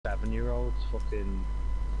what's fucking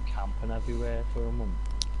camping everywhere for a month.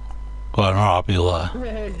 Well, I'm not happy with that.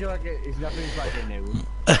 Yeah, it's nothing like a new.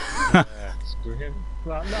 Yeah, screw him.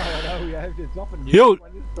 Well, no, yeah, it's nothing new.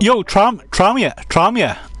 Yo,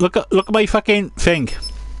 Tramia, look at my fucking thing.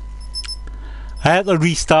 I had to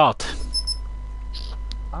restart.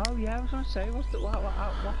 Oh yeah, I was gonna say, what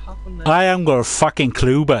happened there? I haven't got a fucking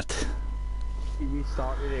clue, but You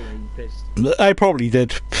restarted it and you pissed. I probably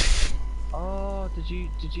did. Oh, did you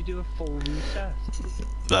do a full reset?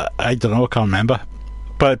 I don't know, I can't remember.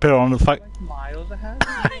 But I put it on the fact. Like miles ahead,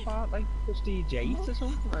 about like Prestige 8 or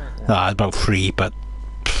something like that. Nah, about 3, but.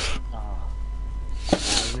 Oh, I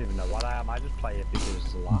don't even know what I am. I just play it because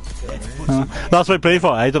it's the last game. That's what I play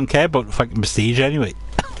for. I don't care about fucking Prestige anyway.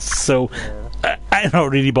 So I'm not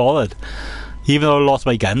really bothered, even though I lost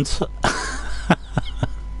my guns.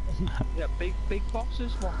 Yeah, big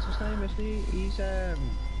bosses. What's his name? Isn't he? Isn't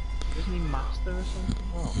he master or something?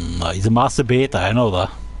 Oh. No, he's a master beta. I know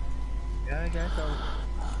that. Yeah, I guess so.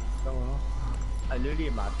 Don't know. I knew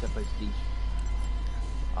he master Prestige.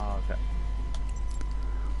 Oh, okay.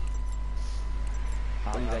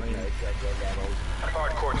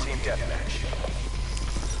 Hardcore team deathmatch.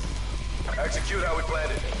 Execute how we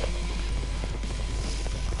planned it.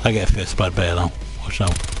 I get first blood better now. Watch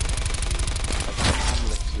out. I'm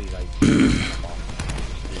literally like.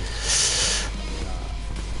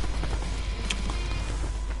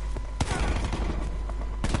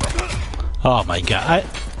 Oh my god,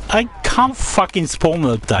 I can't fucking spawn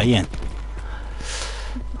without dying.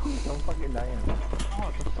 Don't fucking die.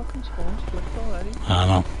 Oh, the fucking spawn's flipped already. I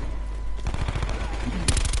know.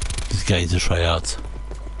 These guys are tryouts.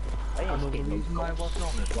 Another reason why I wasn't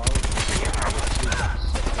on as well.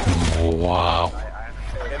 Oh, wow.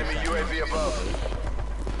 Enemy UAV above.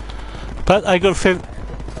 But I got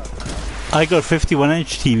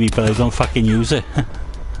 51-inch TV, but I don't fucking use it. Yeah,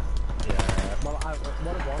 well,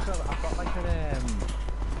 what it was, I've got like an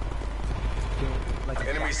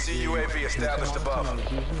Enemy CUAV established above. I was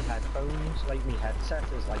using headphones, like my headset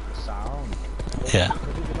is like the sound. Yeah.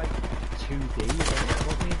 Because it was like 2D, it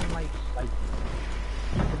wasn't even like I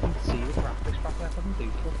couldn't see the graphics properly. I couldn't do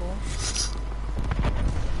it before.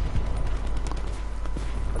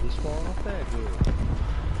 Have you spawned up there, dude?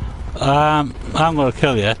 I'm gonna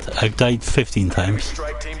kill yet. I've died 15 Enemy times.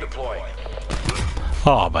 strike team deploying.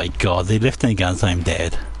 Oh my god, they lift me guns, I'm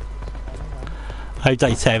dead. I've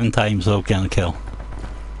died 7 times without getting a kill.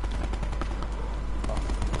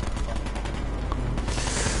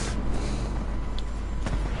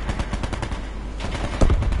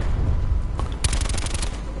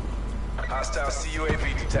 Hostile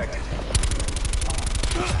CUAV detected.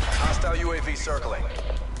 Hostile UAV circling.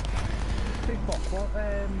 Big Box, what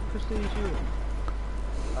prestige you in?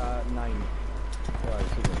 9. Right,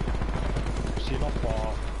 so she's not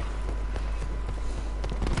far.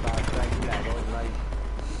 That's right, level, right.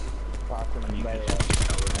 Far from the way.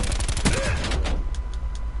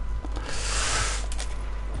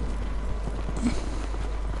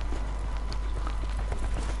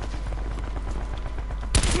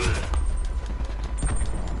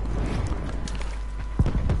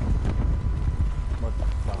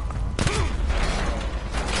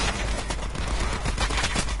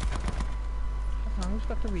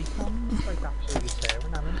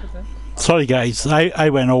 Sorry guys, I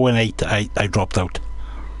went 0-8, I dropped out.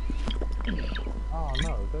 Oh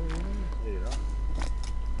no, don't even do that.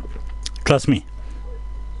 Trust me.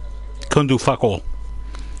 Couldn't do fuck all.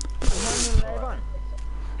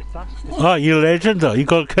 Oh, you're a legend though, you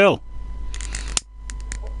got a kill.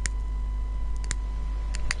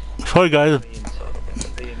 Sorry guys.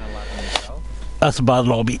 That's a bad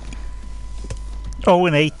lobby.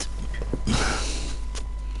 0-8.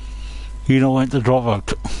 You know when to drop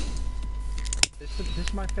out. This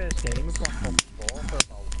is my first game with Black Ops 4 for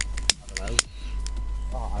about, I don't know.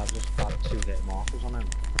 Oh, and I've just had 2 hit markers on him.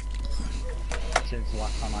 Since the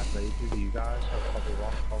last time I played with you guys, I've probably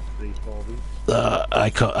lost about 3-4 weeks.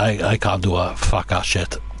 I can't do a fuck ass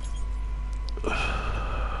shit. Yeah,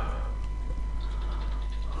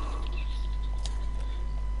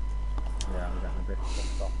 I'm getting a bit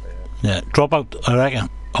fucked off here. Yeah, drop out, I reckon.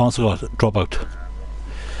 Honestly, God, drop out.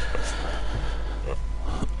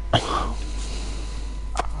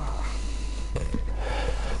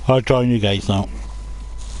 I'll join you guys now.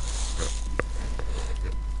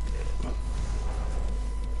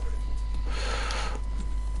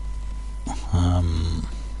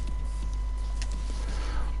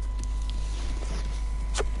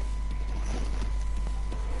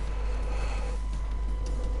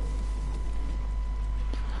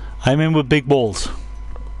 I'm in with big balls. Okay,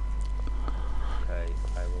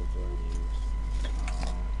 I will join you.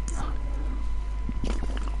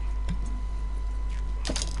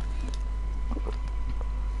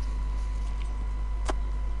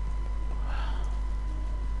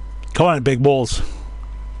 Come on, big balls.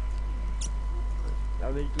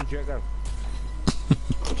 I'm eating chicken.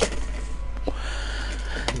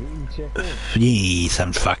 Eating chicken. Yee,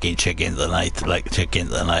 some fucking chicken tonight. Like chicken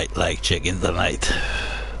tonight. Like chicken tonight. I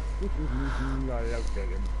love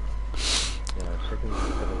chicken. Yeah, chicken's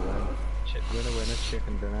a winner,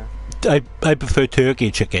 chicken dinner. I prefer turkey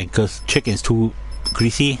chicken because chicken's too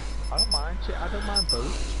greasy. I don't mind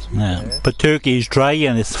both. Yeah, but turkey is dry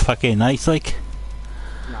and it's fucking nice, like.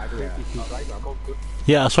 Nah, turkey's too dry. Good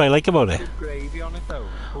Yeah, that's what I like about it. gravy on it though.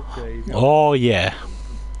 Good gravy. Oh yeah,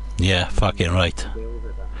 yeah, fucking right.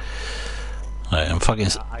 Right, I'm fucking.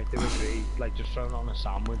 I do agree. Like just throwing on a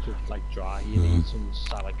sandwich with like dry, you need some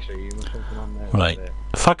salad cream or something on there. Right,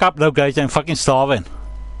 fuck up now, guys. I'm fucking starving.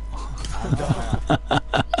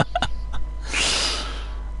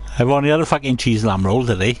 I've only had a fucking cheese lamb roll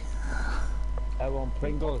today. I want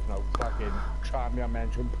Pringles now. Fucking try me. I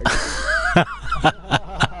mentioned Pringles.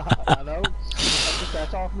 I know.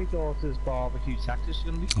 That's off my daughter's barbecue Texas. She's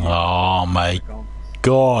gonna be. Oh my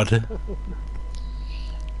god.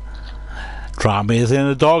 Trammy's in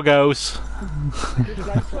the doghouse.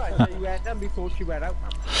 That's right. You went in before she went out.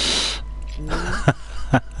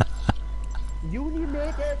 You need to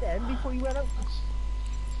make it then before you went out.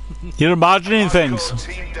 You're imagining things.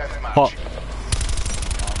 Team deathmatch. What?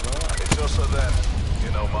 It's also then,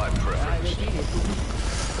 you know my preference.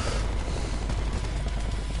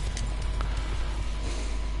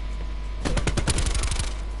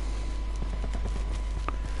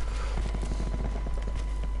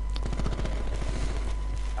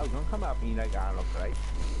 Oh, don't come at me like I look right.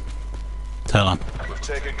 Tell him. We've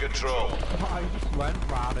taken control. I just went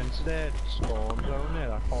round into the spawn zone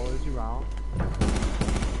there. I followed you round.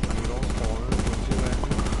 You don't spawn in front of you.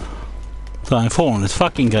 So I'm following this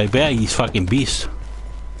fucking guy back. He's fucking beast.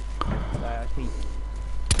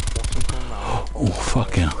 Oh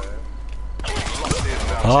fucking.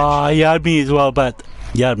 Ah, he had me as well, but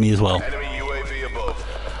he had me as well. Enemy UAV above.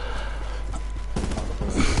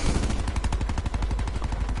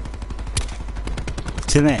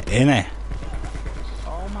 It's in it.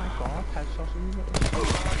 Oh my god, headshot in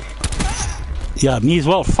He had me as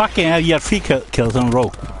well. Fucking hell, he had 3 kills in a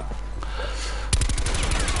row.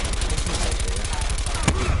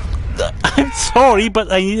 I'm sorry,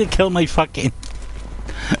 but I need to kill my fucking.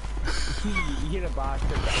 You're a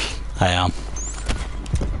bastard. I am.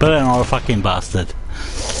 But I'm not a fucking bastard.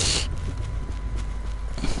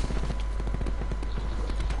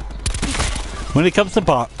 When it comes to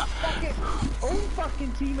Own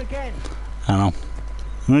fucking team again. I know.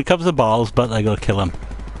 When it comes to balls, but I gotta kill him.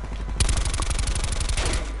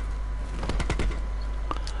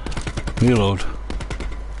 Reload.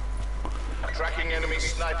 Tracking enemy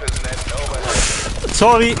snipers net overhead.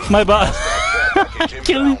 Sorry, my bad. Package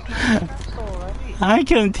Killing. inbound. I'm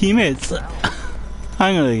killing teammates.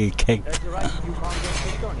 I'm gonna get kicked. That's right, you can't get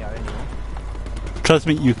kicked on yet anymore. Trust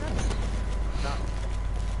me, you.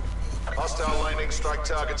 Hostile lightning strike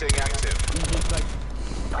targeting active.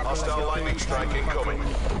 Hostile lightning strike incoming.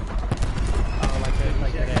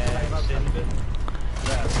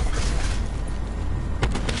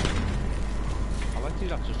 I like to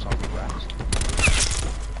have just solid rest.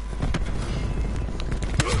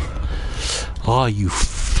 Oh, you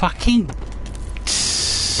fucking.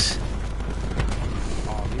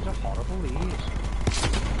 Oh, these are horrible, these.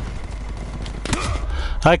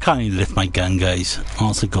 I can't even lift my gun, guys.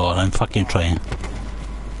 Honest to God, I'm fucking trying. I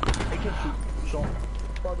can shoot shot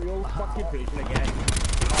by the old fucking prison again.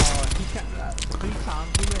 Oh, he kept that 3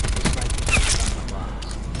 times he missed the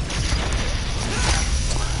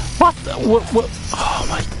What? What? Oh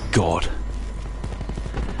my God.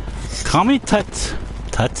 Call me Tut.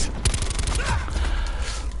 Tut.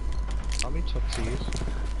 How many tootsies?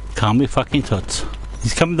 Call me fucking Tut.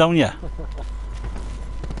 He's coming down, yeah.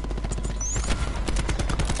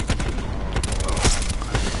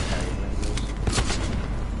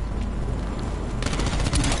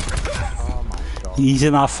 He's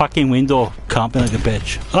in our fucking window, camping like a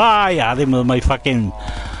bitch. Ah, I had him with my fucking.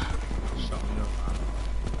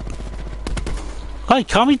 Hi,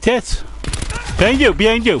 call me tits. Behind you,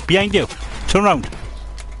 behind you, behind you. Turn around.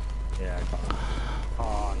 Yeah, I got him.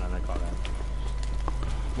 Oh, no, I got him.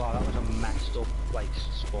 Wow, that was a messed up, like,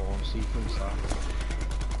 spawn sequence,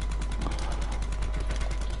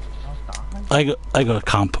 that. I got a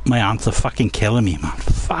camp. My aunts are fucking killing me, man.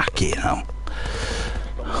 Fuck you know.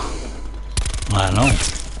 I know.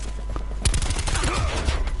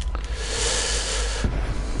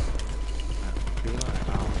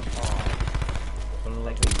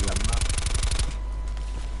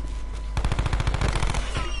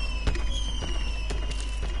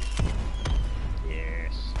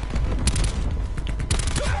 Yes.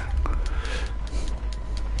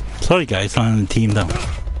 Sorry guys, I'm on the team now.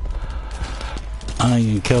 I'm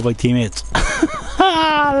getting killed by teammates. Look at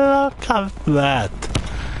that.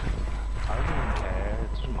 I don't even care.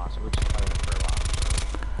 It doesn't matter. We're just playing for a while.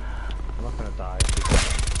 I'm not gonna die.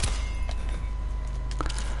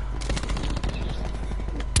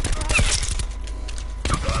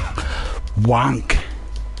 Wank.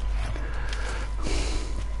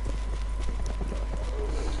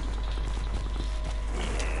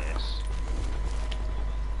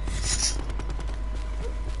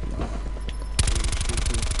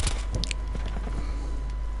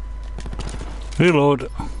 Reload.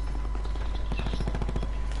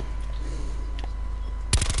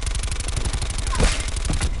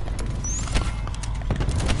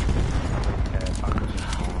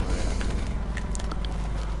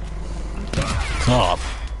 Oh,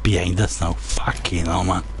 behind us now. Fucking hell,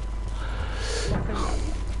 man.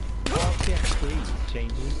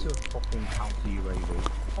 Changes to a fucking counter UAV.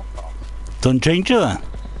 Fuck off. Don't change it then.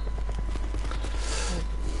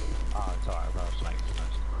 Oh, it's alright, bro. It's nice.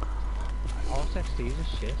 All SXDs are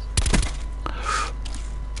shit.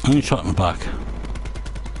 I'm gonna shot in the back.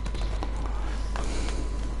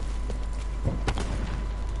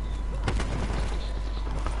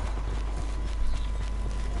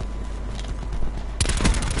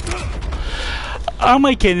 How am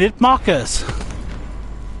I getting it, Marcus? I'm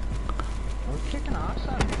kicking ass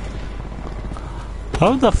out.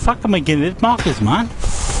 How the fuck am I getting it, Marcus, man?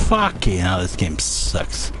 Fucking hell, this game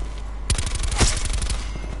sucks.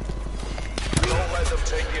 Don't let them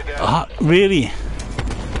take you down. Ah, really?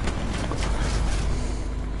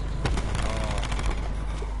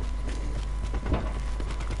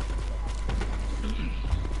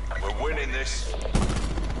 We're winning this.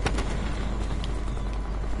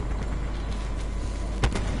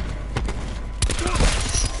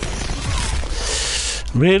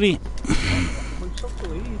 Really? We took the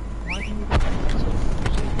lead. Why didn't you get the lead?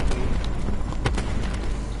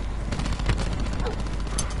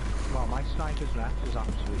 Well, my sniper's left is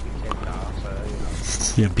absolutely kicked ass, you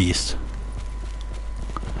know. You're a beast.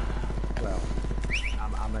 Well,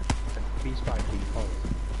 I'm a beast by default.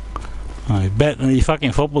 I bet on your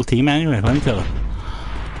fucking football team anyway, let me tell you.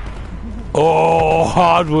 Oh,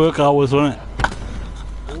 hard work hours, wasn't it?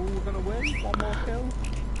 Oh, we're gonna win. One more kill.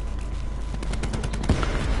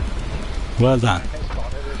 Well done. It's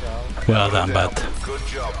got it as well. Well done, bud. Good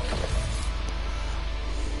job.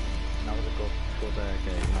 That was a good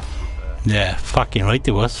game. Yeah, fucking right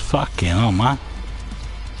it was. Fucking hell, man.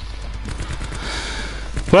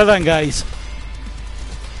 Well done, guys.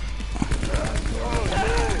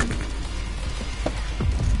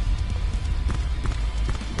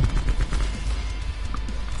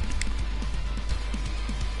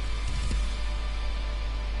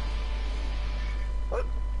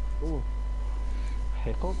 Ooh.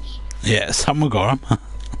 Hiccups. Yeah, someone got him.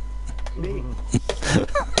 Me.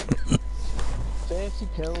 30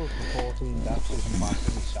 kills for 14 deaths is massive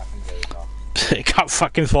in the second game off. You can't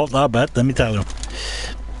fucking fault that bet, let me tell you.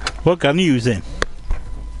 What gun are you using?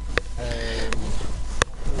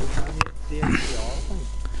 The NCR, I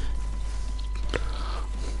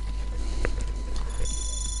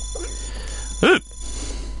think.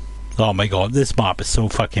 Oh my god, this map is so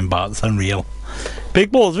fucking bad, it's unreal.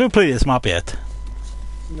 Big balls, have you played this map yet?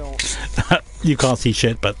 No. You can't see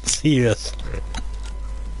shit, but serious.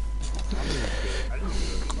 I didn't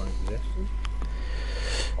even know it existed.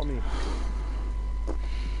 I mean,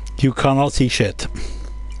 You cannot see shit.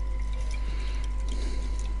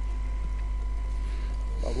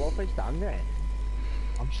 well, what have they done there?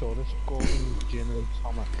 I'm sure there's Gordon, Jin and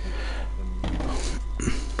Thomas.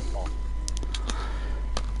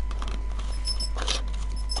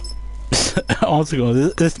 Honestly,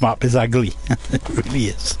 God, this map is ugly. It really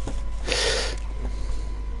is.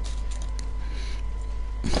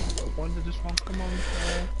 When did this one come on,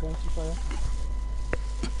 multiplayer?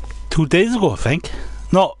 2 days ago, I think.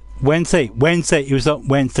 No, Wednesday. Wednesday. It was up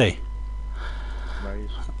Wednesday. Right.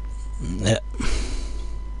 Yeah.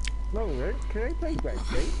 No, right? Can I play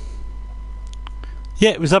Wednesday?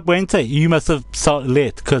 Yeah, it was up Wednesday. You must have started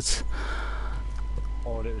late, because...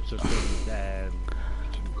 Or it was just didn't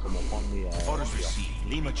come up on the... Orders received.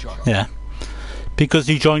 Lima Charlie. Yeah. Because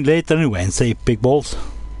you joined late, didn't you, Wednesday? Big balls.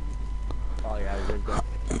 Oh yeah, I did that.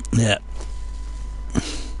 Yeah.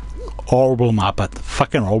 Horrible map, but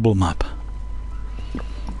fucking horrible map.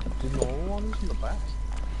 The normal one isn't the best.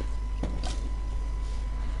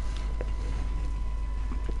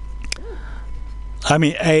 I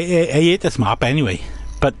mean, I hate this map anyway,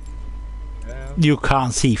 but Yeah. you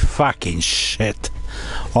can't see fucking shit.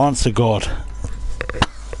 Honest to God.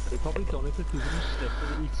 It probably done it because you slip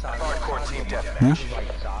to each side. Hardcore team The deathmatch.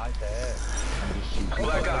 right side there. And just shoot it.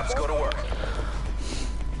 Black Ops, go to work.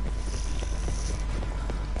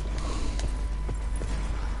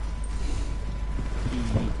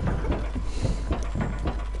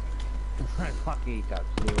 Fuck it, that's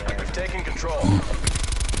the We've taken control.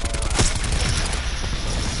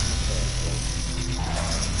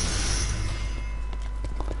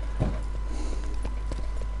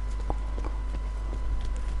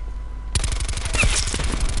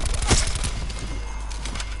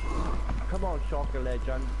 Come on, Shocker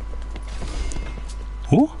Legend.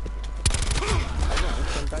 Who?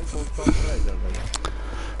 Some guy called Shocker Legend.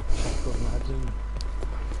 Shocker Legend.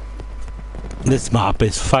 This map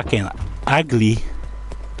is fucking ugly.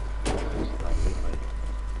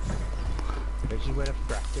 This is where the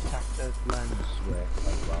threat detector lens works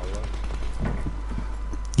quite well.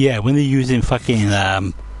 Yeah, when they're using fucking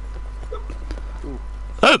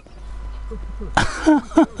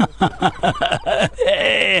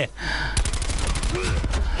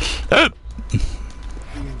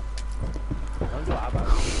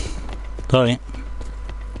Sorry.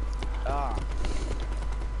 Ah.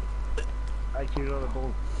 I cheated on the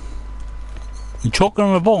ball. You choking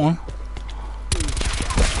on the bone?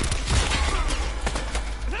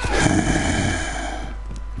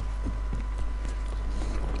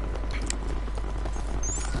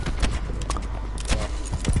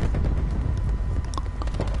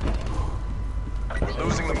 We're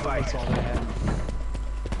losing the fight.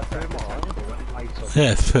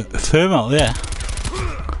 Yeah, thermal, yeah.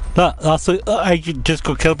 That's I just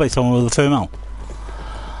got killed by someone with a thermal.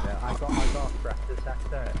 Yeah, I got a threat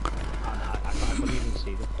detector and I couldn't even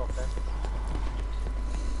see the fucker.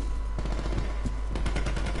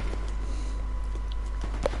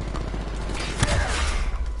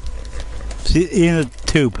 See, in a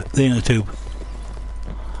tube. They're in a tube.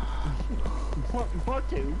 What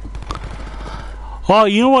tube? Oh,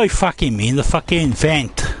 you know what I fucking mean? The fucking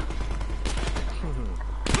vent.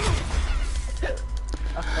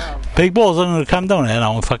 Big balls, I'm gonna come down here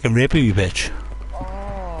now and fucking rape you, bitch.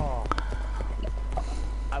 Oh.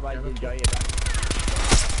 I might enjoy it.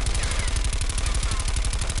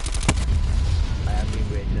 I haven't been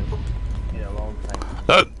waiting in a long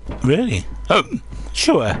time. Really?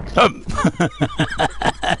 Sure.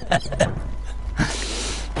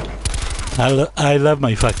 I love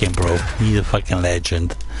my fucking bro. He's a fucking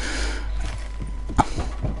legend.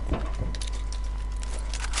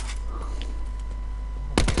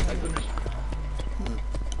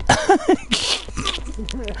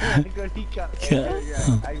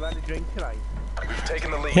 I want a drink tonight. We've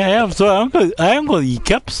taken the lead. Yeah, I'm sorry. I am gonna eat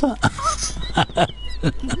cups.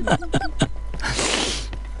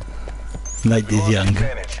 Like this young.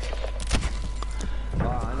 Advantage.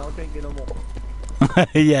 I'm not drinking no more.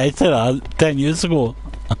 Yeah, I said that 10 years ago.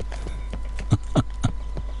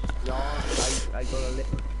 No, I got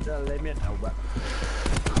a limit now, but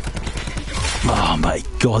Oh my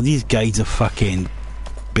god, these guys are fucking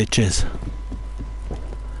bitches.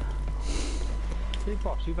 hey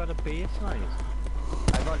boss, you've had a beer tonight.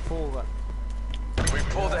 I've had 4. We've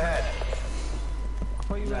pulled ahead. I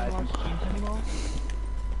thought you weren't allowed to drink anymore.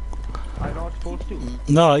 I'm not supposed to.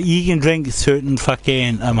 No, you can drink certain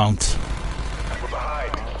fucking amounts. We're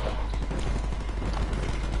behind.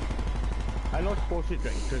 I'm not supposed to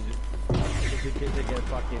drink because the kids are getting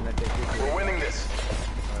fucking addicted. We're winning this.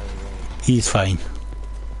 He's fine.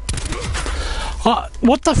 Oh,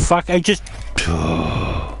 what the fuck? I just. I've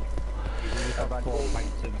had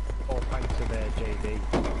 4 pints of JD.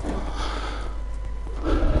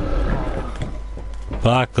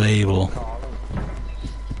 Black label.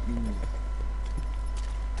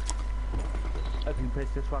 Have you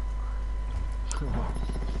pissed this one?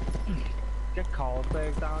 Get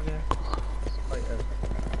Carlsberg down here. Like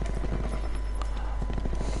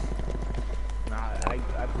nah, I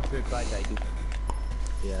prefer Clyde Daisy.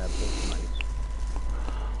 Yeah, both nice.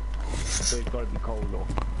 So it's gotta be cold though.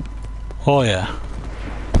 Oh yeah.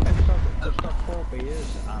 I've got 4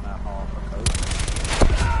 beers and a half a coke.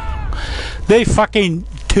 They fucking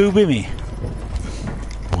tubing me.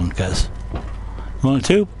 Wonkers. You want a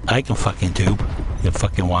tube? I can fucking tube. You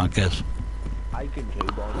fucking wonkers. I can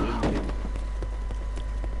tube on you.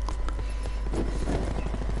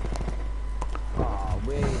 Oh,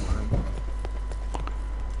 wait, man.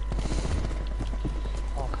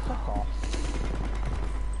 Oh, fuck off.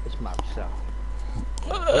 This map sucks.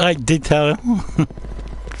 I did tell him.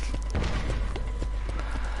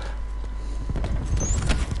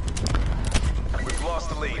 We've lost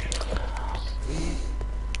the lead.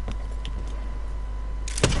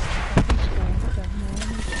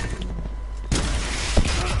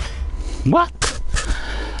 What?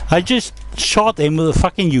 I just shot him with a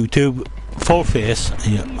fucking YouTube full face.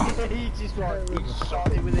 Yeah. He just like, he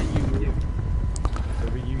shot it with a YouTube.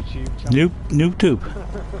 With a YouTube channel. YouTube.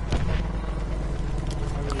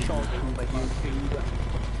 Shot it with a YouTube.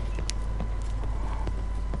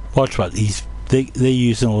 Watch what they're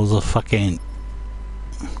using all the fucking.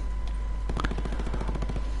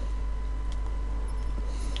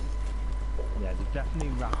 Yeah, they've definitely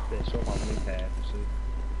wrapped this up on me purposely.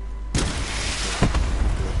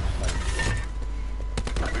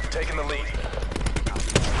 We've taken the lead.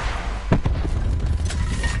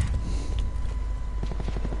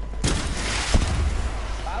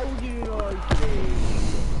 How do you like me?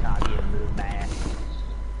 Italian little man.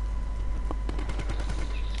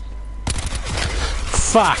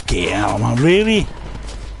 Fuck yeah, man, really?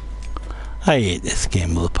 I hate this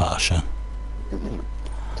game with a passion.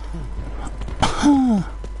 Oh,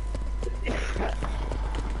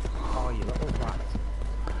 you little rat.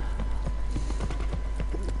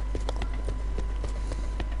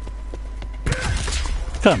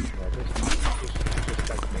 Come. Yeah, just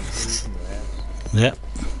like make these in the ass. Yep.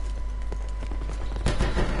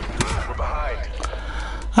 We're behind.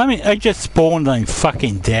 I mean, I just spawned and I'm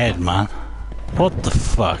fucking dead, man. What the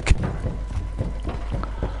fuck?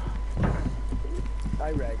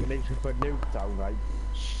 I reckon they should put nukes down, right?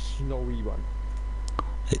 Snowy one.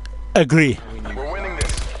 Agree. We're winning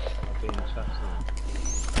this. That'd be interesting.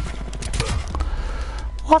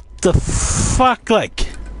 What the fuck, like?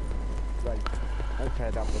 Right. I've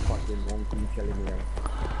heard up the fucking one from killing me now.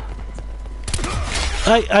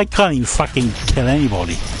 I can't even fucking kill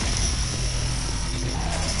anybody.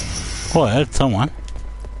 Oh, I heard someone.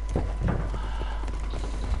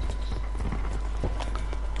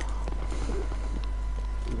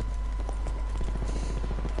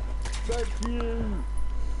 Thank you!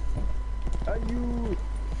 Are you?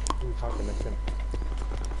 I'm fucking listen.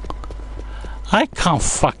 I can't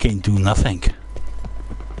fucking do nothing. This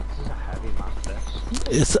is a heavy map, this.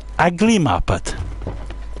 It's ugly map, but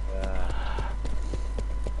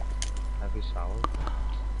Heavy sound.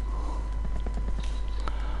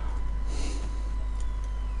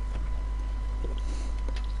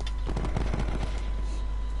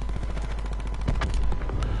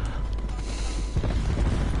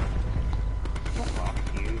 Fuck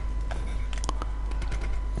you.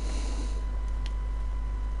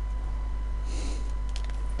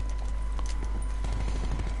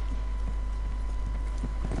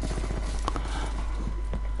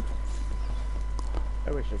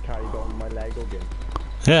 I wish I carried on my Lego game.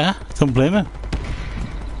 yeah, don't blame him.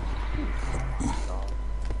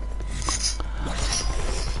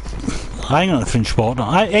 I'm gonna finish water.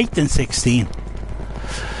 I 8 and 16. That's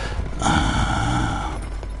the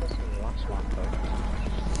last one, though.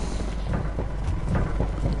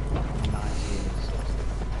 19 and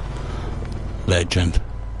 60. Legend.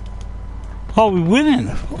 Oh, we're winning.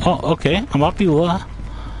 Oh, okay. I'm happy with that.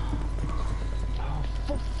 Oh,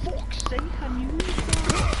 for fuck's sake, I knew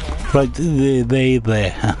that. Right, they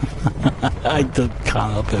there. I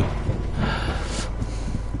can't help it.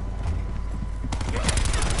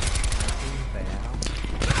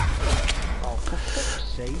 Oh, for fuck's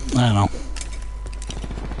sake. I know.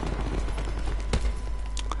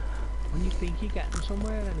 When you think you're getting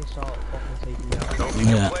somewhere, then it's all fucking taking you out. Don't be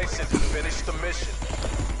Yeah. complacent. Finish the mission.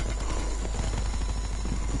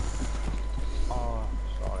 Oh,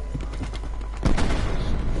 sorry.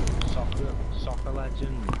 Soccer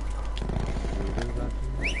legend. Voodoo legend.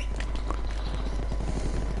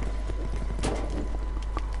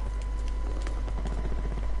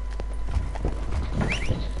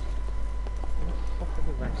 What the fuck are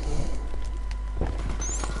the wrestling?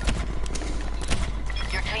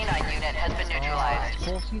 Your canine unit has been neutralized. Of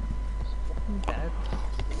course he's fucking dead.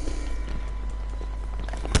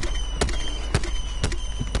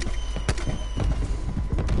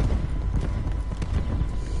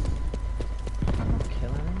 I'm not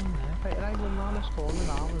killing anyone there. But I run around this corner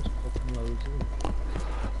now, there's fucking loads of them.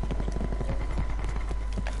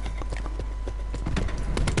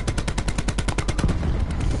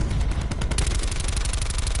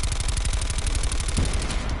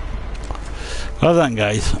 Well done,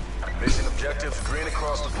 guys. Mission objectives green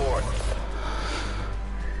across the board.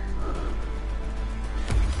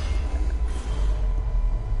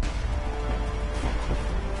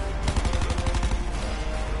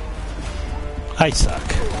 I suck.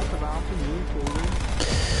 That's about to move forward.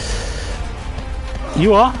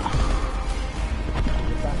 You are? That's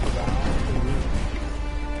about to move.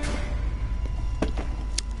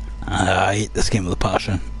 I hate this game with a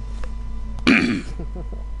passion.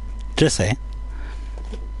 Just say.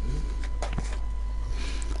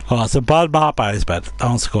 Oh, it's a bad map, Iris, but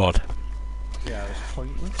honest to God. Yeah, it's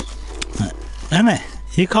pointless. Isn't it?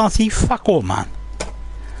 You can't see fuck all, man.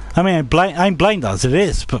 I mean, I'm blind as it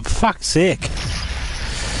is, but fuck's sake.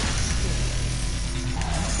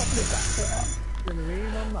 The marine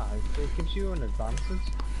on that, it gives you an advantage.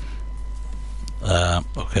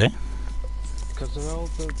 Okay. Because they're all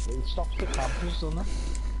it stops the campers, doesn't it?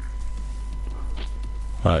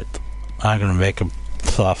 Right. I'm gonna make him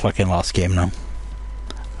for that fucking last game now.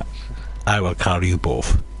 I will carry you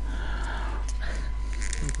both.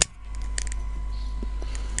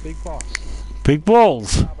 Big boss. Big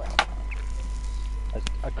balls!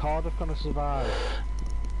 A Cardiff gonna survive?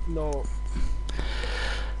 No.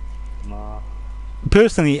 Nah.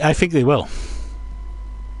 Personally, I think they will.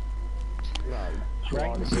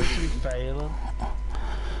 Brighton seems to be failing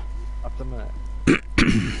at the minute.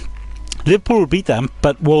 Liverpool will beat them,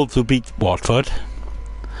 but Wolves will beat Watford.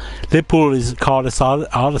 Liverpool is Cardiff's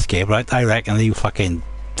hardest game, right? I reckon they fucking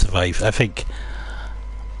survive. I think.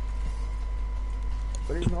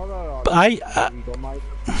 But it's not alright.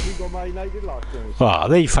 We got my United last game. Oh,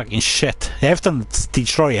 they fucking shit. Everton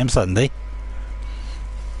destroy him Sunday.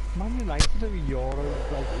 Man United are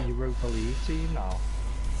a Europa League team now.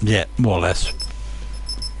 Yeah, more or less.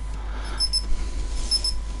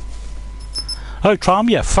 Oh,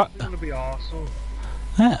 Tranmere, fuck. It's going to be Arsenal.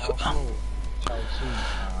 Yeah. Arsenal, Chelsea,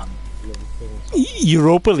 and Liverpool.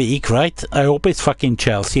 Europa League, right? I hope it's fucking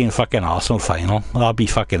Chelsea and fucking Arsenal final. That'll be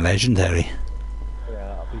fucking legendary.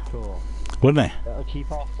 Yeah, that'd be cool. Wouldn't it? It'll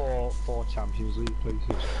keep our four Champions League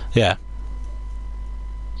places Yeah.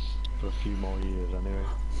 for a few more years anyway.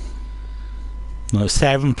 No,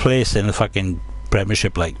 7th place in the fucking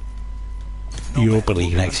Premiership, like Europa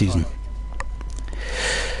League next season. Is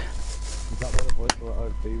that what it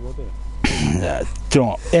would be, would it? Do you know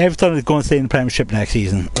what? Everton is going to stay in the Premiership next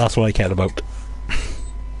season. That's what I care about.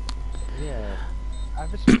 Yeah.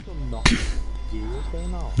 Everton's done nothing for years though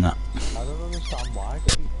now. No. I don't understand why,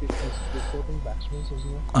 because it's good investments,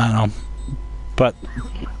 isn't it? I know. But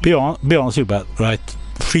be honest with you, but right,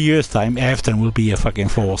 3 years time, Everton will be a fucking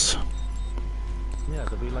force. Yeah,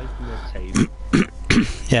 they'll be like mid-table.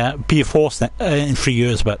 Yeah, be a force in 3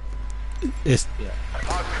 years, but it's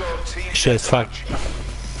shit as fuck.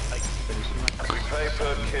 We pay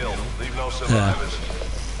per kill, leave no survivors.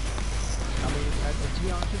 I mean, to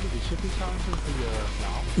be honest with you, they should be challenging for Europe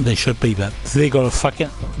now. They should be, but they got a fucking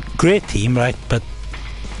great team, right? But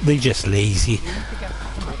they just lazy.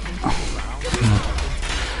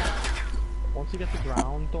 Once you get the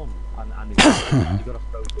ground done, and you've got to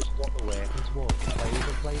focus what they're working towards, the players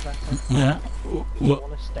will play better. Yeah. You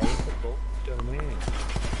want to stay at the club, do you know what I mean?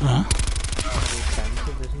 It's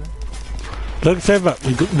expensive, isn't it? Like I said, but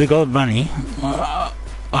they got money,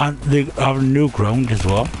 and they have a new ground as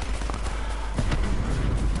well. When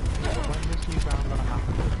this new ground going to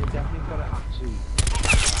happen, they definitely got to actually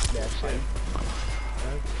next year.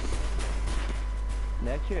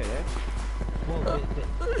 Next year, yeah? Well,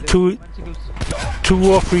 Two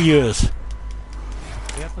or 3 years.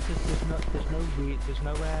 Yeah, but there's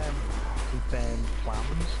no confirmed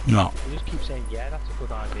plans. No. They just keep saying, yeah, that's a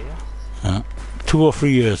good idea. 2 or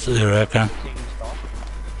 3 years, I reckon.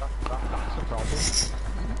 That's the problem.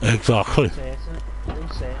 Exactly.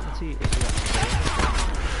 Uncertainty is the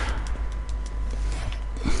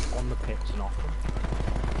on the pitch and off them.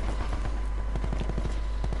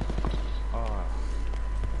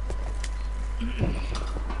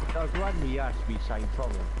 Oh, glad me actually signed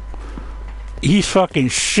from him. He's fucking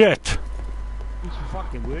shit. He's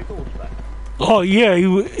fucking work all day. Oh yeah,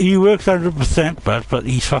 he works 100%, but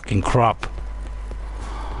he's fucking crap.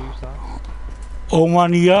 Who's that?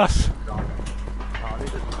 Omanias.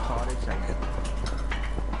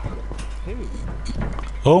 Who?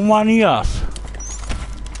 Omanias.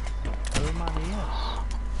 Oh man, yes.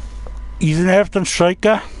 He's an Everton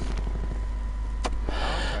striker.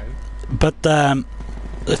 Okay. But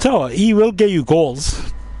so he will get you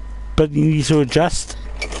goals, but he needs to adjust.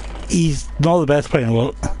 He's not the best player in the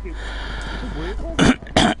world.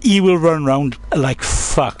 He will run around like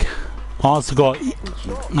fuck. Honest to God,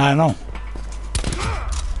 I know.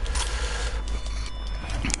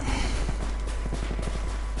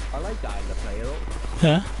 I like that in the player though.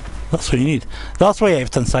 Yeah, that's what you need. That's why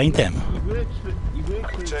Everton signed him. He works for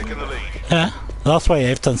Taking the lead. Yeah, that's why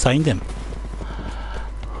Everton signed him.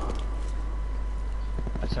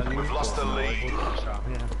 I tell you, We've lost the lead.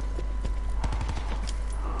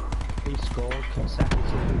 He scored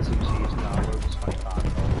consecutively 2 seasons now over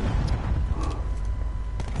 25 goals.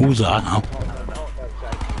 Who's that now?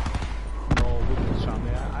 No, with the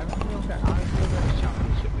Tranmere. I reckon he'll get the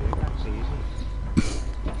championship league next season.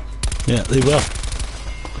 Yeah, they will.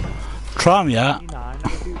 Tranmere, 29.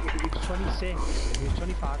 If he was 26, if he was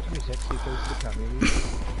 25, 26, he'd go to the Premier League.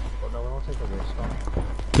 But no one will take a risk on it.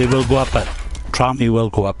 they will go up, but Tranmere will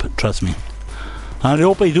go up, trust me. And I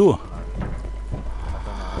hope they do. I don't know.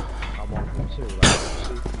 I want them to. Like,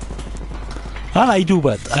 see. And I do,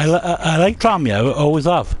 but I like Tranmere, I always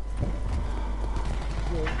have.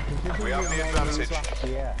 We have the advantage. Last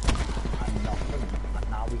year, and nothing. And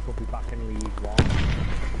now we could be back in League One.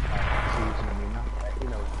 Season, I mean, that, you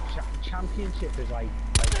know, Championship is like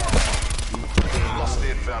Lost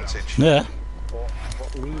the advantage. Yeah.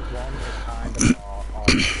 but League One is kind of our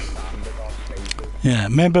standard, our staple. Yeah,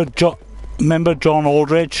 remember John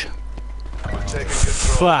Aldridge? We're taking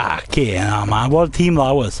control. Fucking hell, man, what a team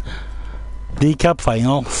that was. League Cup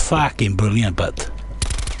final, fucking brilliant, but That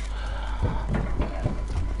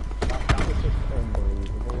was just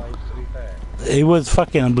unbelievable, like, to be fair. it was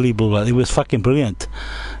fucking unbelievable, but it was fucking brilliant.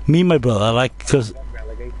 Me and my brother, like, because, Got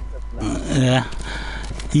relegated, doesn't it? yeah,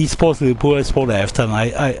 he supposed Liverpool, I supposed Everton,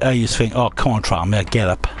 I used to think, oh, come on, Tranmere, get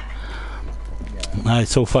up. Yeah. I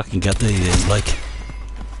so fucking get that he didn't, like,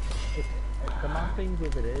 The mad thing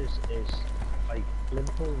with it is like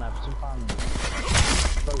Liverpool and Everton fans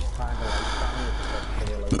both kind of like Tranmere because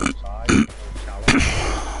they're a local side, no challenge.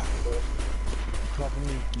 But the problem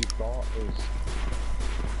you've got is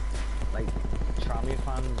like Tranmere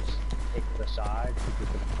fans pick the side because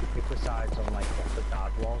they pick the sides on like what the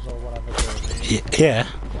dad was or whatever. yeah,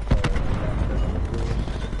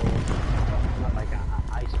 And like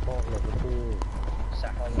I support Liverpool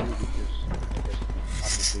secondly because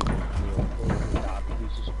obviously the uncle and the dad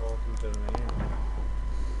used to support them, do you know what I mean?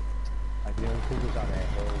 Like the uncle was at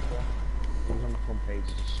Airport, he was on the front page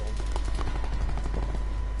of his son.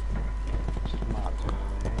 It's just mad, do you know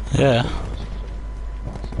what I mean? yeah.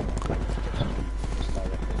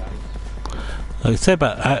 Like I said,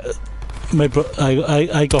 but I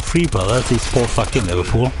got three brothers, they support fucking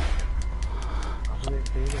Liverpool.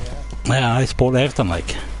 Yeah, I support Everton,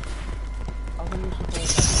 like.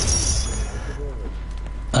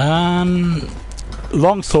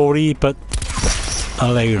 Long story, but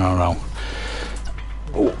I'll let you know now.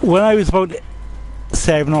 When I was about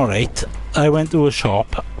 7 or 8, I went to a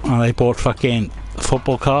shop and I bought fucking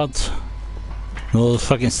football cards. You know, those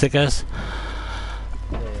fucking stickers.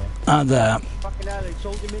 And Fucking hell, they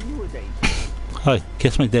sold him in nowadays. hi,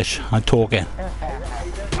 kiss my dish, I'm talking.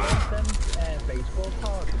 Baseball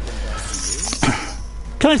cards.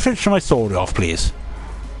 Can I finish my story off, please?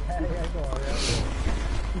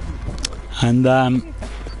 And I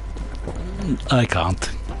can't.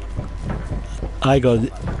 I'm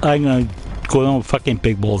gonna go down with fucking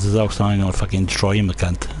Big Balls' house and I'm gonna fucking destroy him, I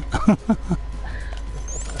can't.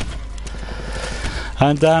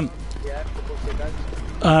 And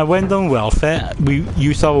I went on welfare. We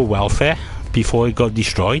used to have a welfare before it got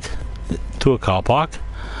destroyed to a car park.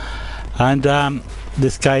 And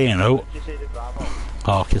this guy, you know,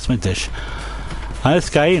 oh, kiss my dish. And this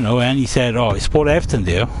guy, you know, and he said, oh, it's Sport Everton,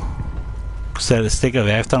 do you? Said a sticker of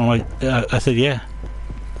Everton. I'm like, I said, yeah.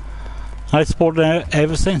 I supported it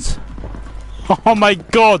ever since. Oh my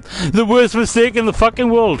god, the worst mistake in the fucking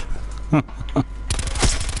world. I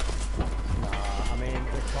mean,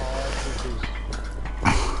 it's hard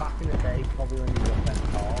because back in the day, probably when you were playing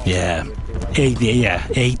cards, Yeah, you would be like,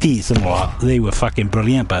 80s and what. They were fucking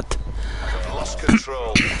brilliant, but Lost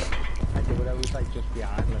control. and they would always like just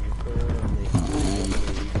behind Liverpool and they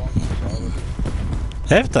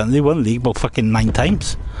Everton, they won the league about fucking 9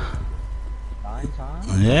 times. 9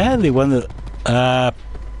 times. Yeah, they won the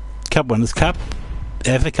Cup Winners' Cup,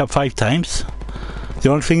 FA Cup 5 times. The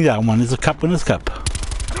only thing they haven't won is the Cup Winners' Cup.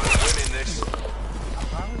 Winning this.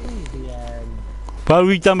 Apparently, Well,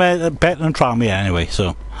 we've done better than Tranmere anyway,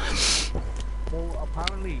 so. well,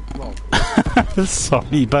 apparently,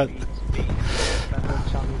 Sorry, but remember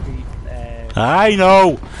Champions League, I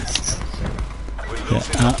know. We're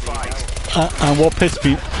losing the fight. And what pissed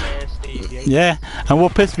me, first 88. yeah, and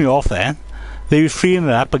what pissed me off then, they were 3-0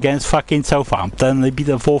 up against fucking Southampton. And they beat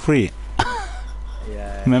them 4-3.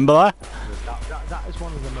 Yeah. Remember that? That is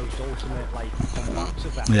one of the most ultimate like comebacks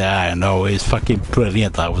of that. Yeah, I know. It's fucking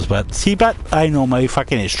brilliant. That was, but see, but I know my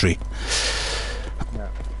fucking history. Yeah.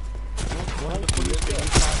 One of the funniest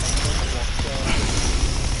things I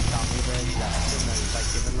like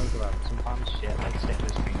giving loads of Everton fans shit, like sticking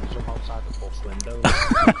his fingers up outside the bus windows. The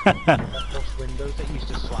bus windows that used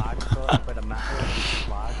to slide for a bit of metal and used to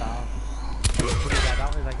slide down. He put his head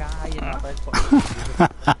out and he's like, you know, let's put his fingers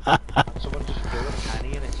up. And someone just threw a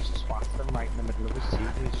penny and it just splashed him right in the middle of his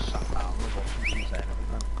teeth and he just sat down on the bus and didn't say anything.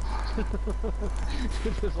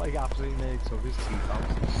 It was like absolutely nearly took his teeth out.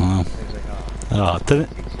 Wow. He was like, Oh, didn't?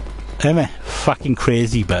 Emma, fucking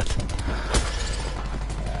crazy, but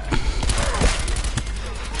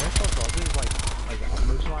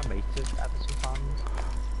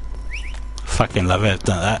fucking love it.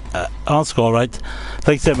 I'll score, right? Like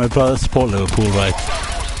I said, my brother support Liverpool, right?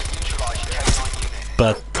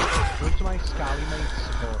 But Most of my Scally mates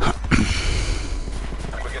support.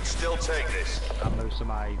 We can still take this. And most of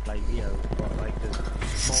my, like, you know, but, like, there's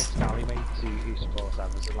more Scally mates who support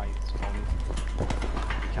Everton, like, it's funny.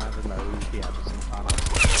 You kind of know the Everton fan.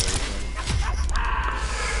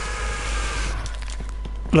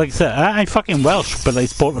 like I said, I'm fucking Welsh, but I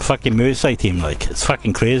support the fucking Merseyside team. Like, it's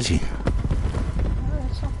fucking crazy.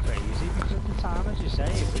 It's not crazy, because at the time, as you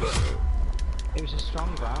say, it was a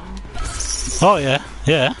strong brand. Oh yeah,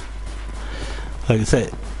 yeah. Like I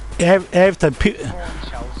said, Everton,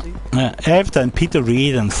 Chelsea. Everton, Peter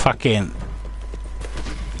Reid, and fucking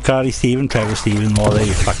Gary Stephen, Trevor Stephen, all they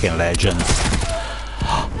fucking legends.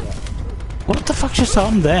 What the fuck just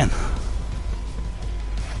happened then?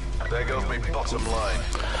 There goes my bottom line.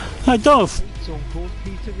 I don't know if It's uncle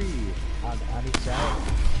Peter Reid, and he said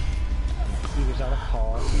he was at a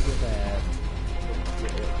party with Peter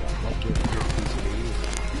Reid.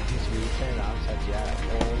 Peter Reid turned around and said, yeah,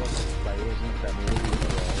 all of the players in the Premier League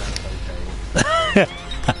are all on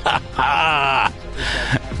cocaine.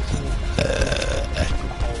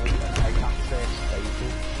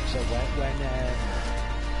 So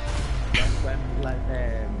when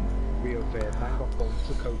Rio Ferdinand got bumped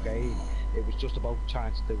for cocaine, it was just about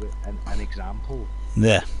trying to do an example.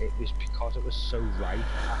 yeah, It was because it was so right at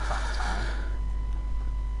that time.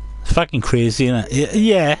 it's fucking crazy, isn't it?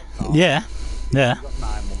 Yeah, yeah, yeah, You got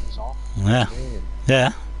 9 months off. yeah,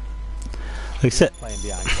 yeah. Like I said, Playing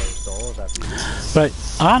behind closed doors every week. right,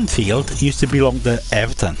 Anfield used to belong to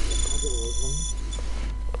Everton.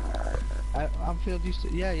 Anfield used to,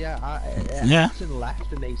 Yeah. Everton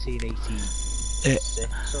left in 1886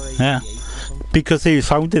 or 88 Yeah. or something. Because they was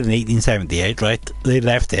founded in 1878, right? They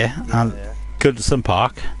left there and Yeah. Goodison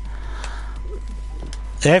Park.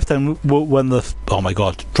 Everton won the. Oh my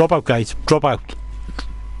god! Drop out, guys! Drop out!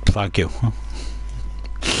 Thank you.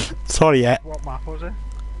 Sorry, What map was it?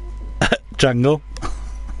 jungle.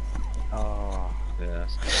 Oh,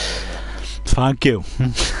 yes. Thank you.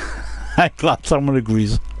 I'm glad someone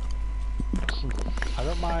agrees. I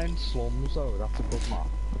don't mind slums though, that's a good map.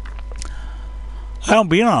 I haven't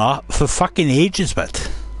been on that for fucking ages, but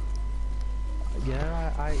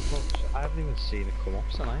Yeah, I haven't even seen it come up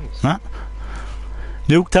tonight. huh?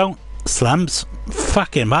 Nuketown slums,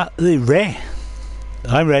 fucking mad. They're rare.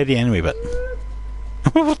 I'm ready anyway, but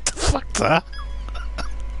what the fuck's that?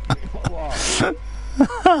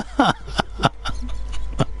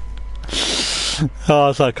 Oh,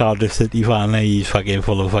 it's like Cardiff City fan. He's fucking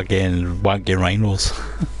full of fucking wanking rhinos.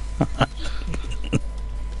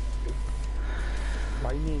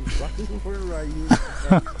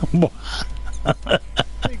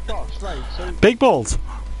 Big boss, right, so Big balls.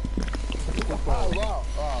 wow.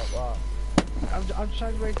 I'm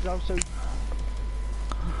trying to work it out, so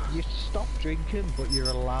you stop drinking but you're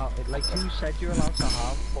allowed, like you said, you're allowed to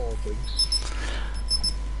have 4 drinks.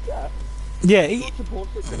 Yeah.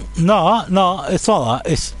 No, it's not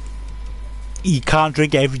that. It's you can't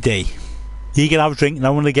drink every day. You can have a drink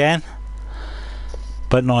now and again,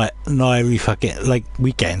 but not every fucking like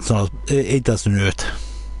weekends. It doesn't hurt.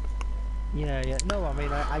 Yeah, no, I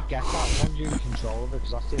mean, I get that, as long as you're in control of it,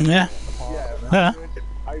 because that's the Yeah. important part. Yeah.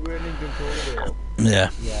 I weren't in control of it. Yeah.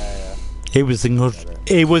 Yeah. It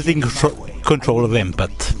was in control of him,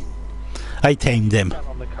 but I tamed him.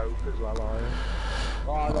 On the coke as well, are you?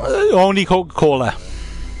 Oh, no. Only Coca-Cola.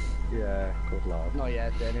 Yeah, good lad. Not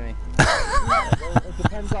yet, anyway. Well, it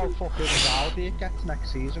depends how fucking rowdy it gets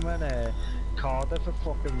next season when Cardiff are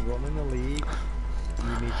fucking running the league.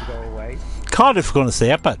 You need to go away. Cardiff are going to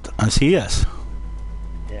stay up, but I'm serious.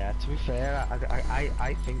 Yeah, to be fair,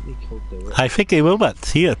 I think they could do it. I think they will, but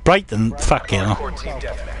here, Brighton, fuck you know. Hardcore team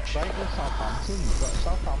deathmatch. Brighton, Southampton, but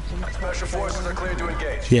Southampton. Special forces are clear to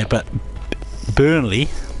engage. Yeah, but Burnley,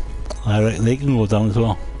 I reckon they can go down as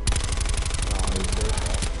well.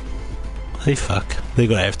 They fuck. They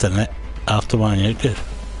got Everton it after Man United.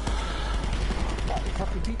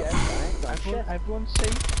 Everyone's safe,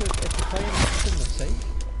 if they're playing Everton, they're safe.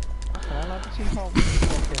 I haven't seen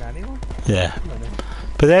fucking anyone. Yeah.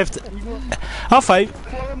 But Everton. I'll fight.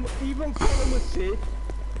 Even Fulham was safe.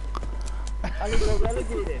 And he got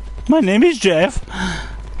relegated. My name is Jeff.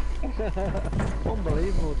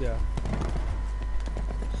 Unbelievable, yeah.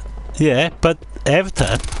 Yeah, but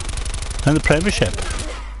Everton and the Premiership.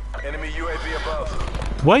 Enemy UAV above.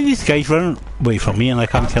 Why are these guys running away from me and I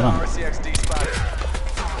can't kill them? RCXD spotted.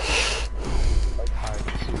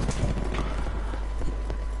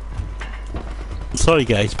 Sorry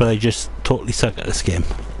guys, but I just totally suck at this game.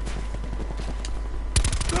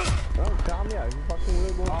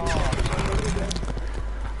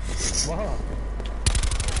 What?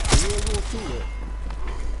 World War II?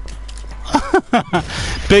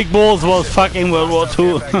 Big Balls was fucking World War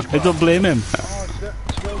II. I don't blame him. Oh, do you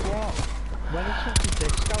know what? When it took the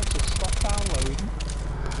disc out, it stopped downloading.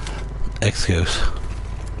 Excuse.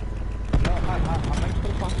 No, I might put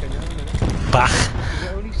it back in a minute. Bah.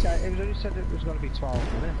 It only said it was going to be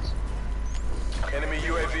 12 minutes. Enemy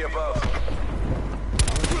UAV above.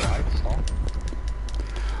 Right, stop.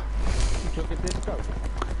 You took a disc out.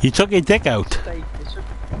 You took your dick out.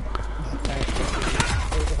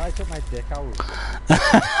 If I took my dick out, it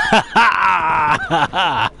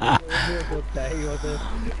would be a good day, wouldn't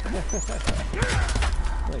it?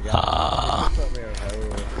 There you go. Put me away,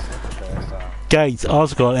 that's the first. Guys,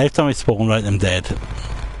 also God, every time I spawn right, I'm dead.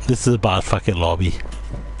 This is a bad fucking lobby.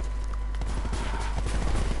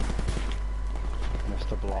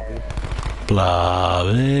 Mr. Blobby.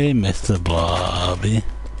 Blobby, Mr. Blobby.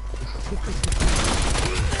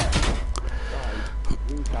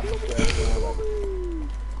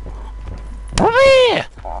 Blobby!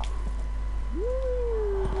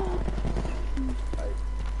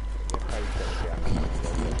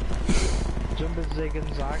 Jump a zig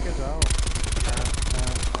and zag as well.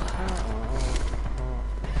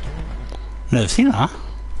 Never seen that.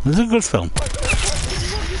 This is a good film.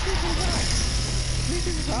 Zig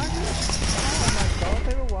and zag? Oh my god,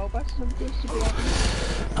 they were well better than this, to be honest.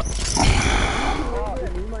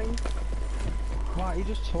 Wow, he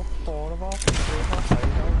just took 4 of our 3 of our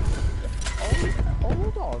players out.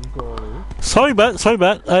 Hold on, Guru. Sorry, but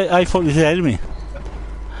I thought you said enemy.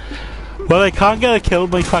 Well, I can't get a kill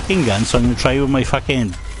with my fucking gun, so I'm gonna try with my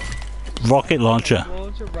fucking rocket launcher.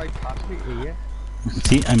 Launcher right past me here.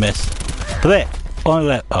 See, I missed. But there, on the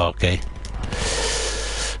left. Oh, okay.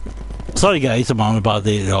 Sorry, guys, I'm on a bad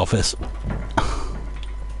day at the office.